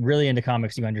you're really into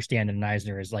comics, you understand that an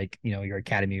Eisner is like, your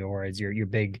Academy Awards, your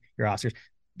Oscars,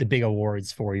 the big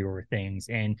awards for your things.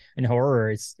 And in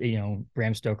horror, it's,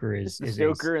 Bram Stoker It's the is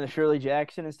a, Stoker and the Shirley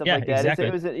Jackson and stuff yeah, like that. It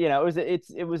exactly. was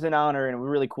it was an honor and a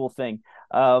really cool thing.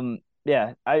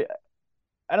 Yeah, I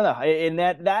don't know. And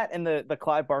that and the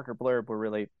Clive Barker blurb were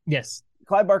really. Yes.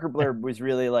 Clive Barker Yeah. blurb was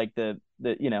really like the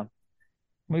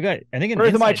We got, I think, an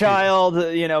birth of my inside too.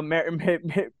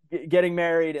 child, getting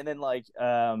married, and then like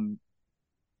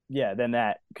yeah, then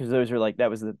that, because those were like, that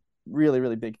was the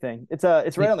really big thing. It's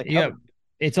right on the Yeah, cover.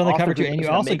 it's on the Author cover too, who's and you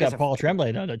gonna also make us got a. Paul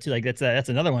Tremblay though too. Like that's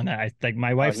another one that I like.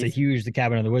 My Oh, wife's a he's huge The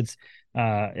Cabin in the Woods,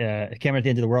 Cabin at the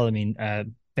End of the World. I mean,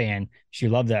 fan. She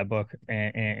loved that book,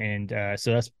 and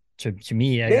so that's to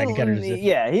me. they I get her.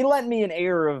 yeah, he lent me an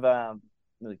air of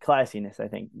classiness. I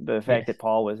think the Yeah. fact that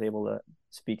Paul was able to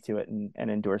speak to it and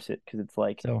endorse it, because it's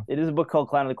like, So it is a book called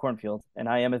Clown of the Cornfield, and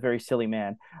I am a very silly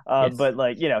man. yes, But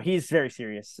like, he's very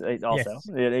serious. Also,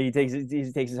 yes. he takes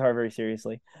his heart very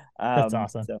seriously. That's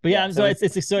awesome. So But yeah, yeah, so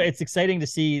so it's exciting to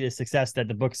see the success that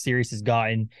the book series has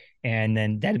gotten. And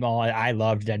then Dead Mall, I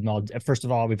loved Dead Mall. First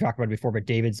of all, we've talked about it before, but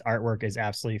David's artwork is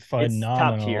absolutely it's top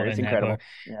tier. phenomenal It's in that book.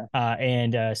 incredible.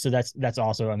 Yeah, So that's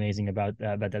also amazing about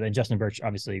that. And Justin Birch,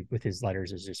 obviously, with his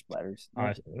letters, is just letters.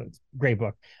 Yeah. great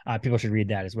book. People should read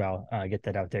that as well. Get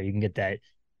that out there. You can get that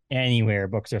anywhere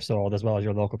books are sold, as well as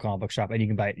your local comic book shop, and you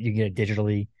can get it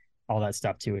digitally, all that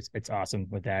stuff too. It's awesome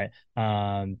with that.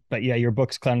 But yeah, your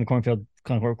books, Clown of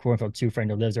the Cornfield 2, Friend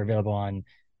Who Lives, are available on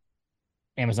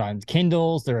Amazon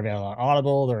Kindles. They're available on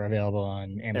Audible. They're available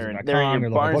on They're in Amazon.com, your your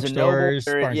local Barnes and Noble. bookstores,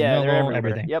 Barnes and They're Noble, everywhere.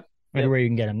 everything. Yep. Yep. everywhere you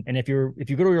can get them. And if you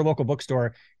go to your local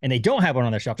bookstore and they don't have one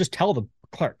on their shelf, just tell the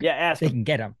clerk Yeah, ask they them. can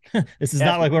get them. This is Ask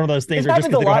not them. like one of those things This where just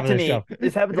happens because a they don't have lot it on to their me. shelf.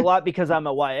 This happens a lot because I'm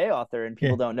a YA author and Yeah.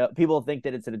 people don't know. People think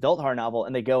that it's an adult horror novel,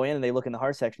 and they go in and they look in the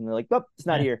horror section. And they're like, "Oh, it's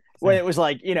not Yeah. here." When it was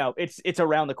like, it's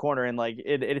around the corner, and like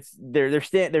it's they're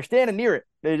standing near it.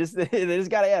 They just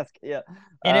gotta ask. Yeah.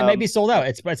 And it might be sold Yeah. out.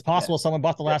 It's Yeah. possible someone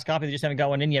bought the Yep. last copy, they just haven't got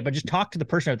one in yet. But just talk to the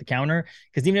person at the counter,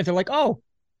 because even if they're like, "Oh,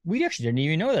 we actually didn't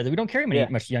even know that we don't carry Yeah.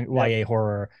 much young Yep. YA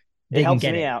horror," It they can helps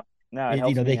get me it. out. No, it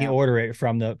helps They me can out. order it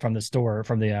from the store,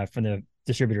 from the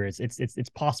distributor. It's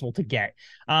possible to get.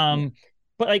 Yeah.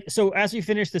 But like, so as we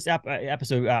finish this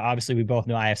episode, obviously we both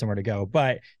know I have somewhere to go.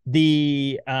 But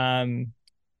the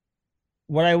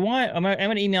what I want, I'm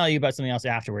gonna email you about something else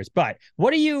afterwards. But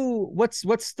what's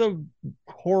the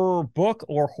horror book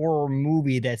or horror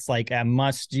movie that's like a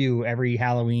must do every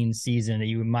Halloween season that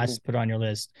you must put on your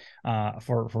list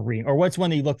for reading? Or what's one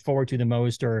that you look forward to the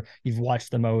most, or you've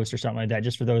watched the most, or something like that,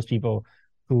 just for those people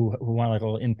who want like a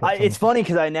little input from. It's funny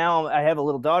because I have a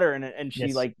little daughter, and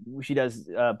Yes. she does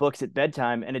books at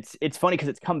bedtime, and it's funny because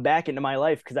it's come back into my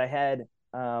life because I had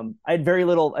very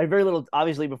little,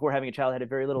 obviously before having a child. I had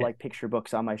very little Yeah. like picture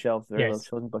books on my shelf, very little Yes.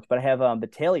 children's books, but I have the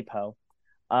Tale Po.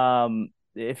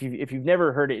 If you've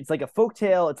never heard it, it's like a folk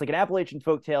tale. It's like an Appalachian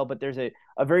folk tale, but there's a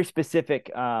very specific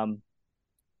uh,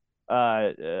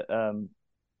 uh, um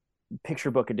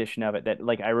picture book edition of it that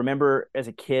like I remember as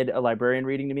a kid a librarian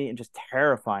reading to me and just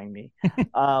terrifying me.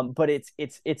 But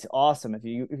it's awesome if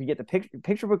you get the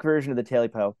picture book version of the Tale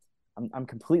Po. I'm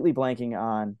completely blanking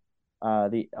on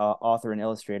the author and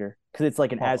illustrator because it's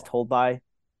like an as Paul told by.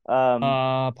 Um,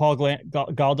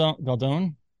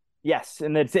 Galdone. yes,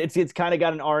 and it's kind of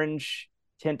got an orange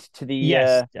tint to the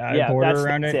Yes, yeah, border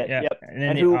around that's it. it. Yeah, Yep. and then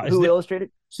And who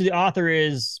illustrated? so the author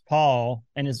is Paul,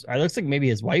 and his it looks like maybe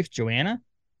his wife Joanna,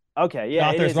 Okay, the yeah,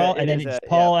 author as well, and it then is it's a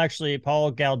yeah.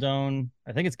 Paul Galdone.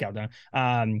 I think it's Galdone,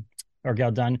 or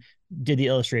Galdone did the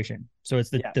illustration. So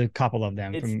it's Yeah. the couple of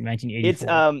them It's from it's 1984.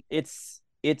 um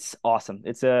it's awesome.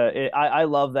 I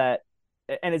love that,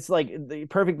 and it's like the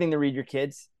perfect thing to read your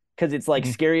kids because it's like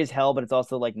Mhm. scary as hell, but it's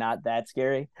also like not that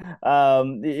scary.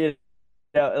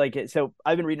 So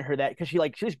I've been reading her that because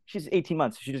she's 18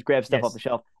 months. So she just grabs stuff off Yes, the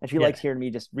shelf and she yeah. likes hearing me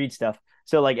just read stuff.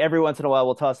 So like every once in a while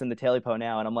we'll toss in the Talipo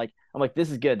now, and I'm like this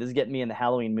is good. This is getting me in the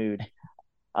Halloween mood.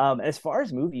 As far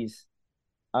as movies,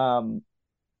 um,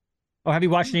 Oh, have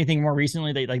you watched anything more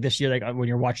recently that like this year, like when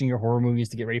you're watching your horror movies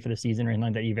to get ready for the season or anything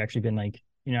like that? You've actually been like,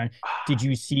 did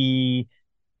you see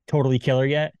Totally Killer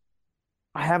yet?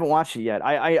 I haven't watched it yet. Um,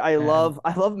 I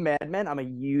love Mad Men. I'm a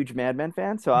huge Mad Men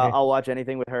fan, so I'll, okay, I'll watch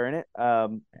anything with her in it.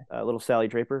 Little Sally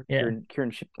Draper, yeah. Kieran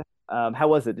Shipka. How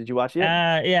was it? Did you watch it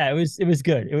yet? Yeah, it was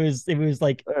good. It was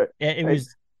like All right, it all right,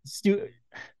 was stu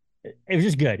it was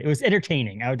just good. It was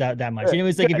entertaining. I would doubt that all much. right, And it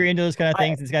was like if good. you're into those kind of I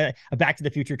things, it's got a Back to the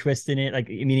Future twist in it, like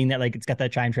meaning that like it's got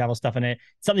that time travel stuff in it.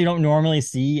 Something you don't normally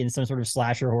see in some sort of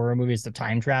slasher horror movie is the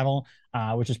time travel,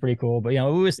 which is pretty cool. But it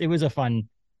was a fun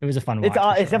watch for it's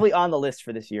sure. definitely on the list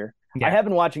for this year. I Yeah. have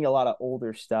been watching a lot of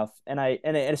older stuff, and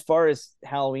as far as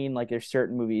Halloween, like there's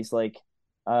certain movies like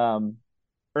um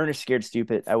Ernest Scared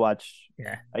Stupid.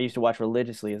 Yeah. I used to watch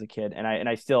religiously as a kid, and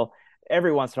I still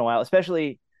every once in a while,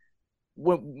 especially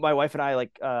when my wife and I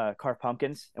like carve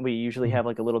pumpkins, and we usually Mhm. have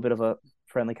like a little bit of a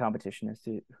friendly competition as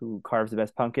to who carves the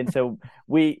best pumpkin. So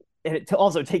we and it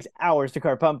also takes hours to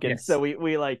carve pumpkins. So Yes.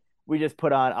 we just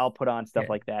I'll put on stuff Yeah.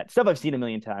 like that. Stuff I've seen a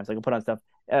million times. Like I'll put on stuff.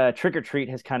 Trick or Treat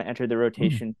has kind of entered the Mm.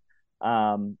 rotation.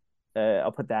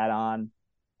 I'll put that on.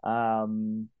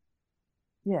 Um,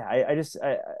 yeah,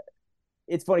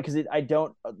 it's funny because I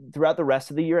don't throughout the rest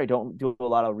of the year I don't do a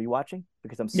lot of rewatching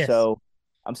because Yes.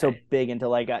 I'm so big into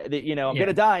like I'm Yeah.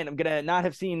 gonna die and I'm gonna not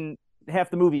have seen half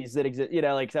the movies that exist.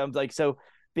 Like so I'm like so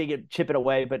big at chipping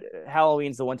away. But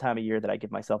Halloween's the one time a year that I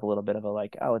give myself a little bit of a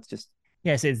like, oh, let's just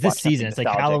Yeah, so it's this watch season. something It's like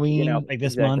nostalgic. Halloween, like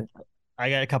this month. Exactly, I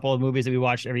got a couple of movies that we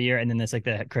watch every year, and then there's like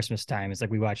the Christmas time. It's like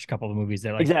we watch a couple of movies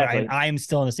that like exactly. I'm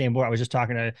still in the same boat. I was just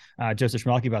talking to Joseph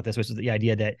Schmalke about this, which is the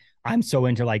idea that I'm so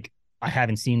into like I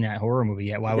haven't seen that horror movie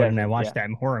yet. Why wouldn't I Exactly. watch Yeah. that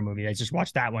horror movie? I just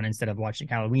watch that one instead of watching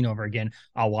Halloween over again.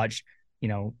 I'll watch,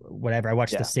 whatever. I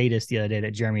watched The Yeah. Sadist the other day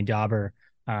that Jeremy Dauber,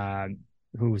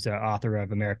 who's the author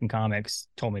of American Comics,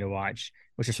 told me to watch,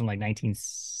 which is from like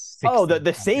 1960 Oh,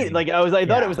 the same. something. Like I thought it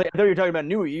Yeah. was like I thought you were talking about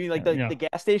new. You mean like the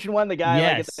gas station one? The guy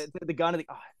like Yes. the gun.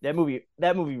 That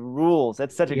movie rules.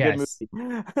 That's such a good Yes.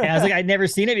 movie. And I was like, I'd never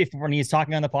seen it before. And he's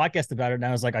talking on the podcast about it. And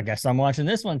I was like, I guess I'm watching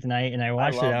this one tonight. And I I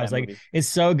watched it. love I was that like, movie. it's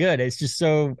so good. It's just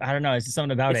so, I don't know. It's just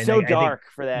something about It's it. And so I think, dark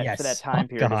for that yes. Oh, time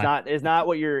period. God. It's not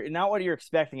what you're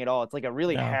expecting at all. It's like a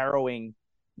really No. harrowing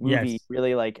movie. Yes.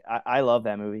 Really like I love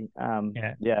that movie.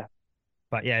 Yeah. Yeah.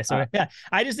 But yeah, so yeah,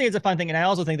 I just think it's a fun thing. And I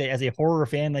also think that as a horror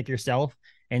fan like yourself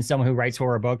and someone who writes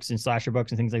horror books and slasher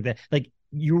books and things like that, like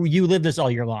you live this all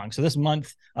year long. So this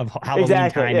month of Halloween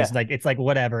time is like, it's like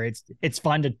whatever. It's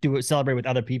fun to do it, celebrate with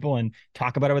other people and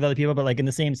talk about it with other people. But like in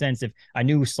the same sense, if a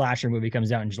new slasher movie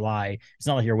comes out in July, it's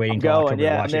not like you're waiting till October to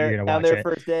watch it. You're gonna watch it. it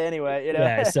first day anyway, you know.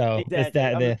 Yeah, so exactly. It's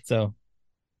that so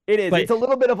it is. But it's a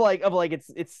little bit of like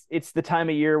it's the time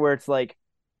of year where it's like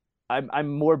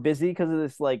I'm more busy because of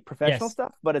this like professional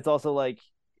stuff, but it's also like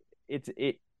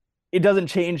it doesn't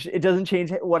change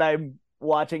what I'm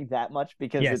watching that much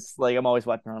because it's like I'm always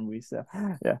watching horror movies. So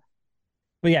yeah.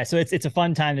 But yeah, so it's a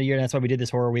fun time of the year. And that's why we did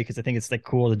this horror week, because I think it's like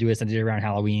cool to do this and do it around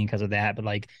Halloween because of that. But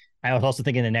like I was also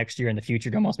thinking the next year in the future,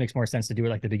 it almost makes more sense to do it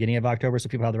like the beginning of October, so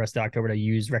people have the rest of October to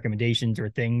use recommendations or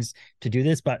things to do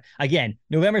this. But again,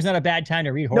 November's not a bad time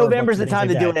to read horror. November's the time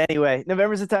to do it anyway.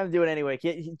 November's the time to do it anyway.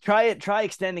 Try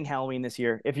extending Halloween this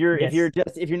year. If you're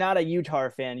not a huge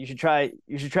horror fan, you should try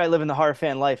living the horror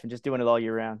fan life and just doing it all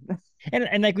year round.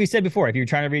 And like we said before, if you're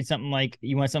trying to read something like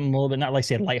you want something a little bit, not like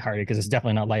say lighthearted, because it's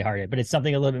definitely not lighthearted, but it's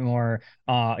something a little bit more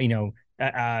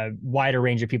wider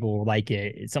range of people will like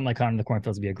it. It's something like Connor in the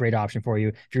Cornfields would be a great option for you.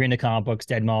 If you're into comic books,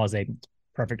 Dead Mall is a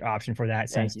perfect option for that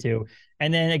sense too.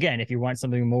 And then again, if you want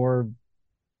something more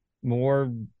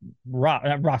rough,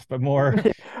 not rough, but more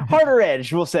harder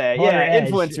edge, we'll say.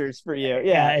 Influencers for you.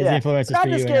 Influencers not for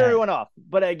to you scare everyone off.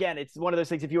 But again, it's one of those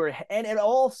things. If you were an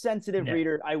all sensitive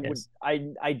reader,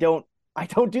 I don't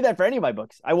do that for any of my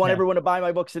books. I want everyone to buy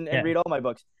my books and read all my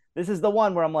books. This is the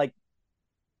one where I'm like,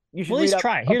 you should read up.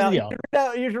 Try. Here's the deal.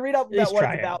 You should read up about what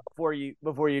it's about before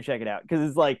you check it out, because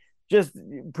it's like, just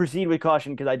proceed with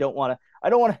caution, because I don't want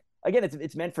to. Again,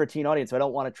 it's meant for a teen audience, so I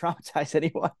don't want to traumatize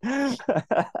anyone.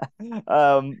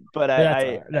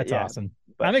 That's awesome.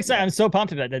 But I'm excited. I'm so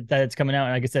pumped about that it's coming out.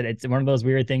 And like I said, it's one of those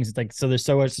weird things. It's like, so there's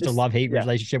such a love-hate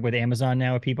relationship with Amazon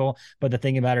now with people. But the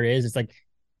thing about it is, it's like,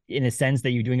 in a sense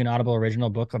that you're doing an Audible original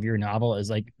book of your novel is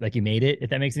like you made it, if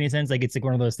that makes any sense. Like it's like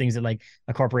one of those things that like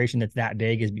a corporation that's that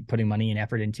big is putting money and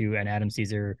effort into an Adam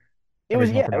Cesare. It was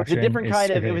a different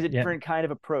kind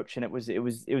of approach, and it was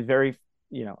very,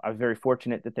 I was very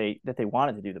fortunate that they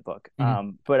wanted to do the book.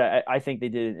 But I think they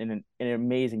did it in an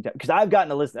amazing job, because I've gotten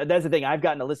to listen. That's the thing. I've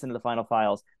gotten to listen to the final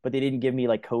files, but they didn't give me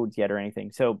like codes yet or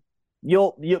anything. So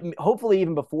you'll hopefully,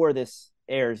 even before this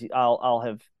airs, I'll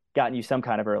have gotten you some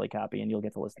kind of early copy, and you'll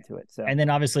get to listen to it. So, and then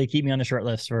obviously keep me on the short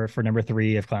list for number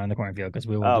 3 of Clown in the Cornfield, because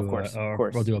we will of course.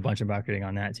 We'll do a bunch of marketing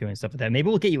on that too and stuff like that. Maybe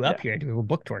we'll get you up here, do a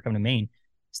book tour, come to Maine.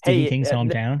 Stephen King's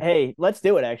hometown. Hey, let's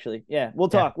do it. Actually, we'll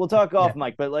talk. We'll talk off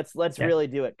mic, but let's really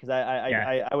do it, because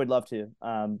I would love to.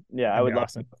 I would love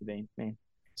to Maine.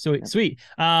 Sweet.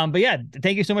 But yeah,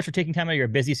 thank you so much for taking time out of your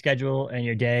busy schedule and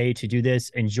your day to do this.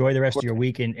 Enjoy the rest of your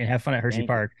week and have fun at Hershey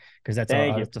Park, because that's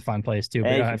a fun place too.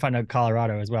 But fun at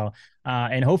Colorado as well.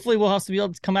 And hopefully we'll also be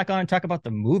able to come back on and talk about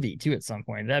the movie too at some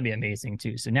point. That'd be amazing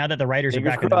too. So now that the writers are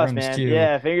back in the rooms too,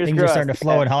 things are starting to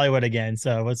flow in Hollywood again.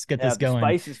 So let's get this going.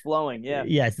 Spice is flowing.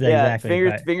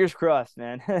 Exactly. Fingers crossed,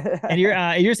 man. And you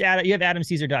have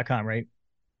AdamCesare.com, right?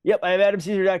 Yep, I have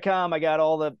AdamCesare.com. I got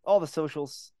all the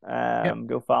socials.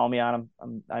 Go follow me on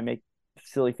them. I make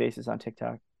silly faces on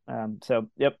TikTok.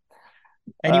 Yep.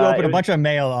 And you open a bunch of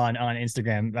mail on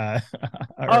Instagram.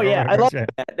 I love that.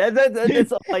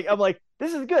 It's like, I'm like,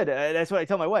 this is good. That's what I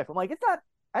tell my wife. I'm like, it's not.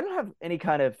 I don't have any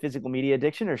kind of physical media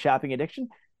addiction or shopping addiction.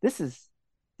 This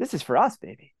is for us,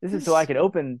 baby. This is so I can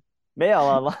open mail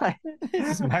online.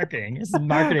 This is marketing. This is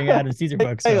marketing Adam Cesare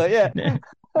books. So.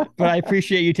 But I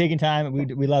appreciate you taking time.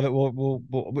 We love it. We'll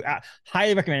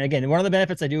highly recommend it. Again, one of the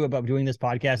benefits I do about doing this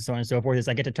podcast and so on and so forth is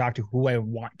I get to talk to who I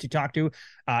want to talk to.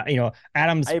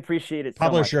 Adam's I appreciate it.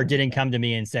 Publisher didn't come to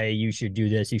me and say you should do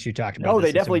this. You should talk about. No, this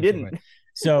they definitely didn't.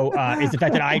 So it's the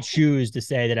fact that I choose to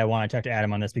say that I want to talk to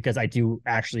Adam on this, because I do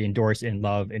actually endorse and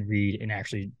love and read and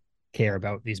actually care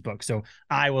about these books. So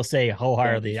I will say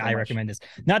wholeheartedly, I recommend this.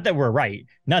 Not that we're right.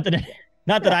 Not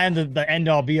that I am the end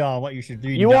all be all what you should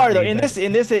read. You are though. In this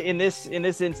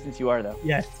instance, you are though.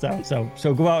 Yes.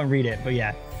 So go out and read it. But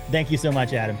yeah, thank you so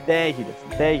much, Adam. Thank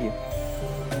you.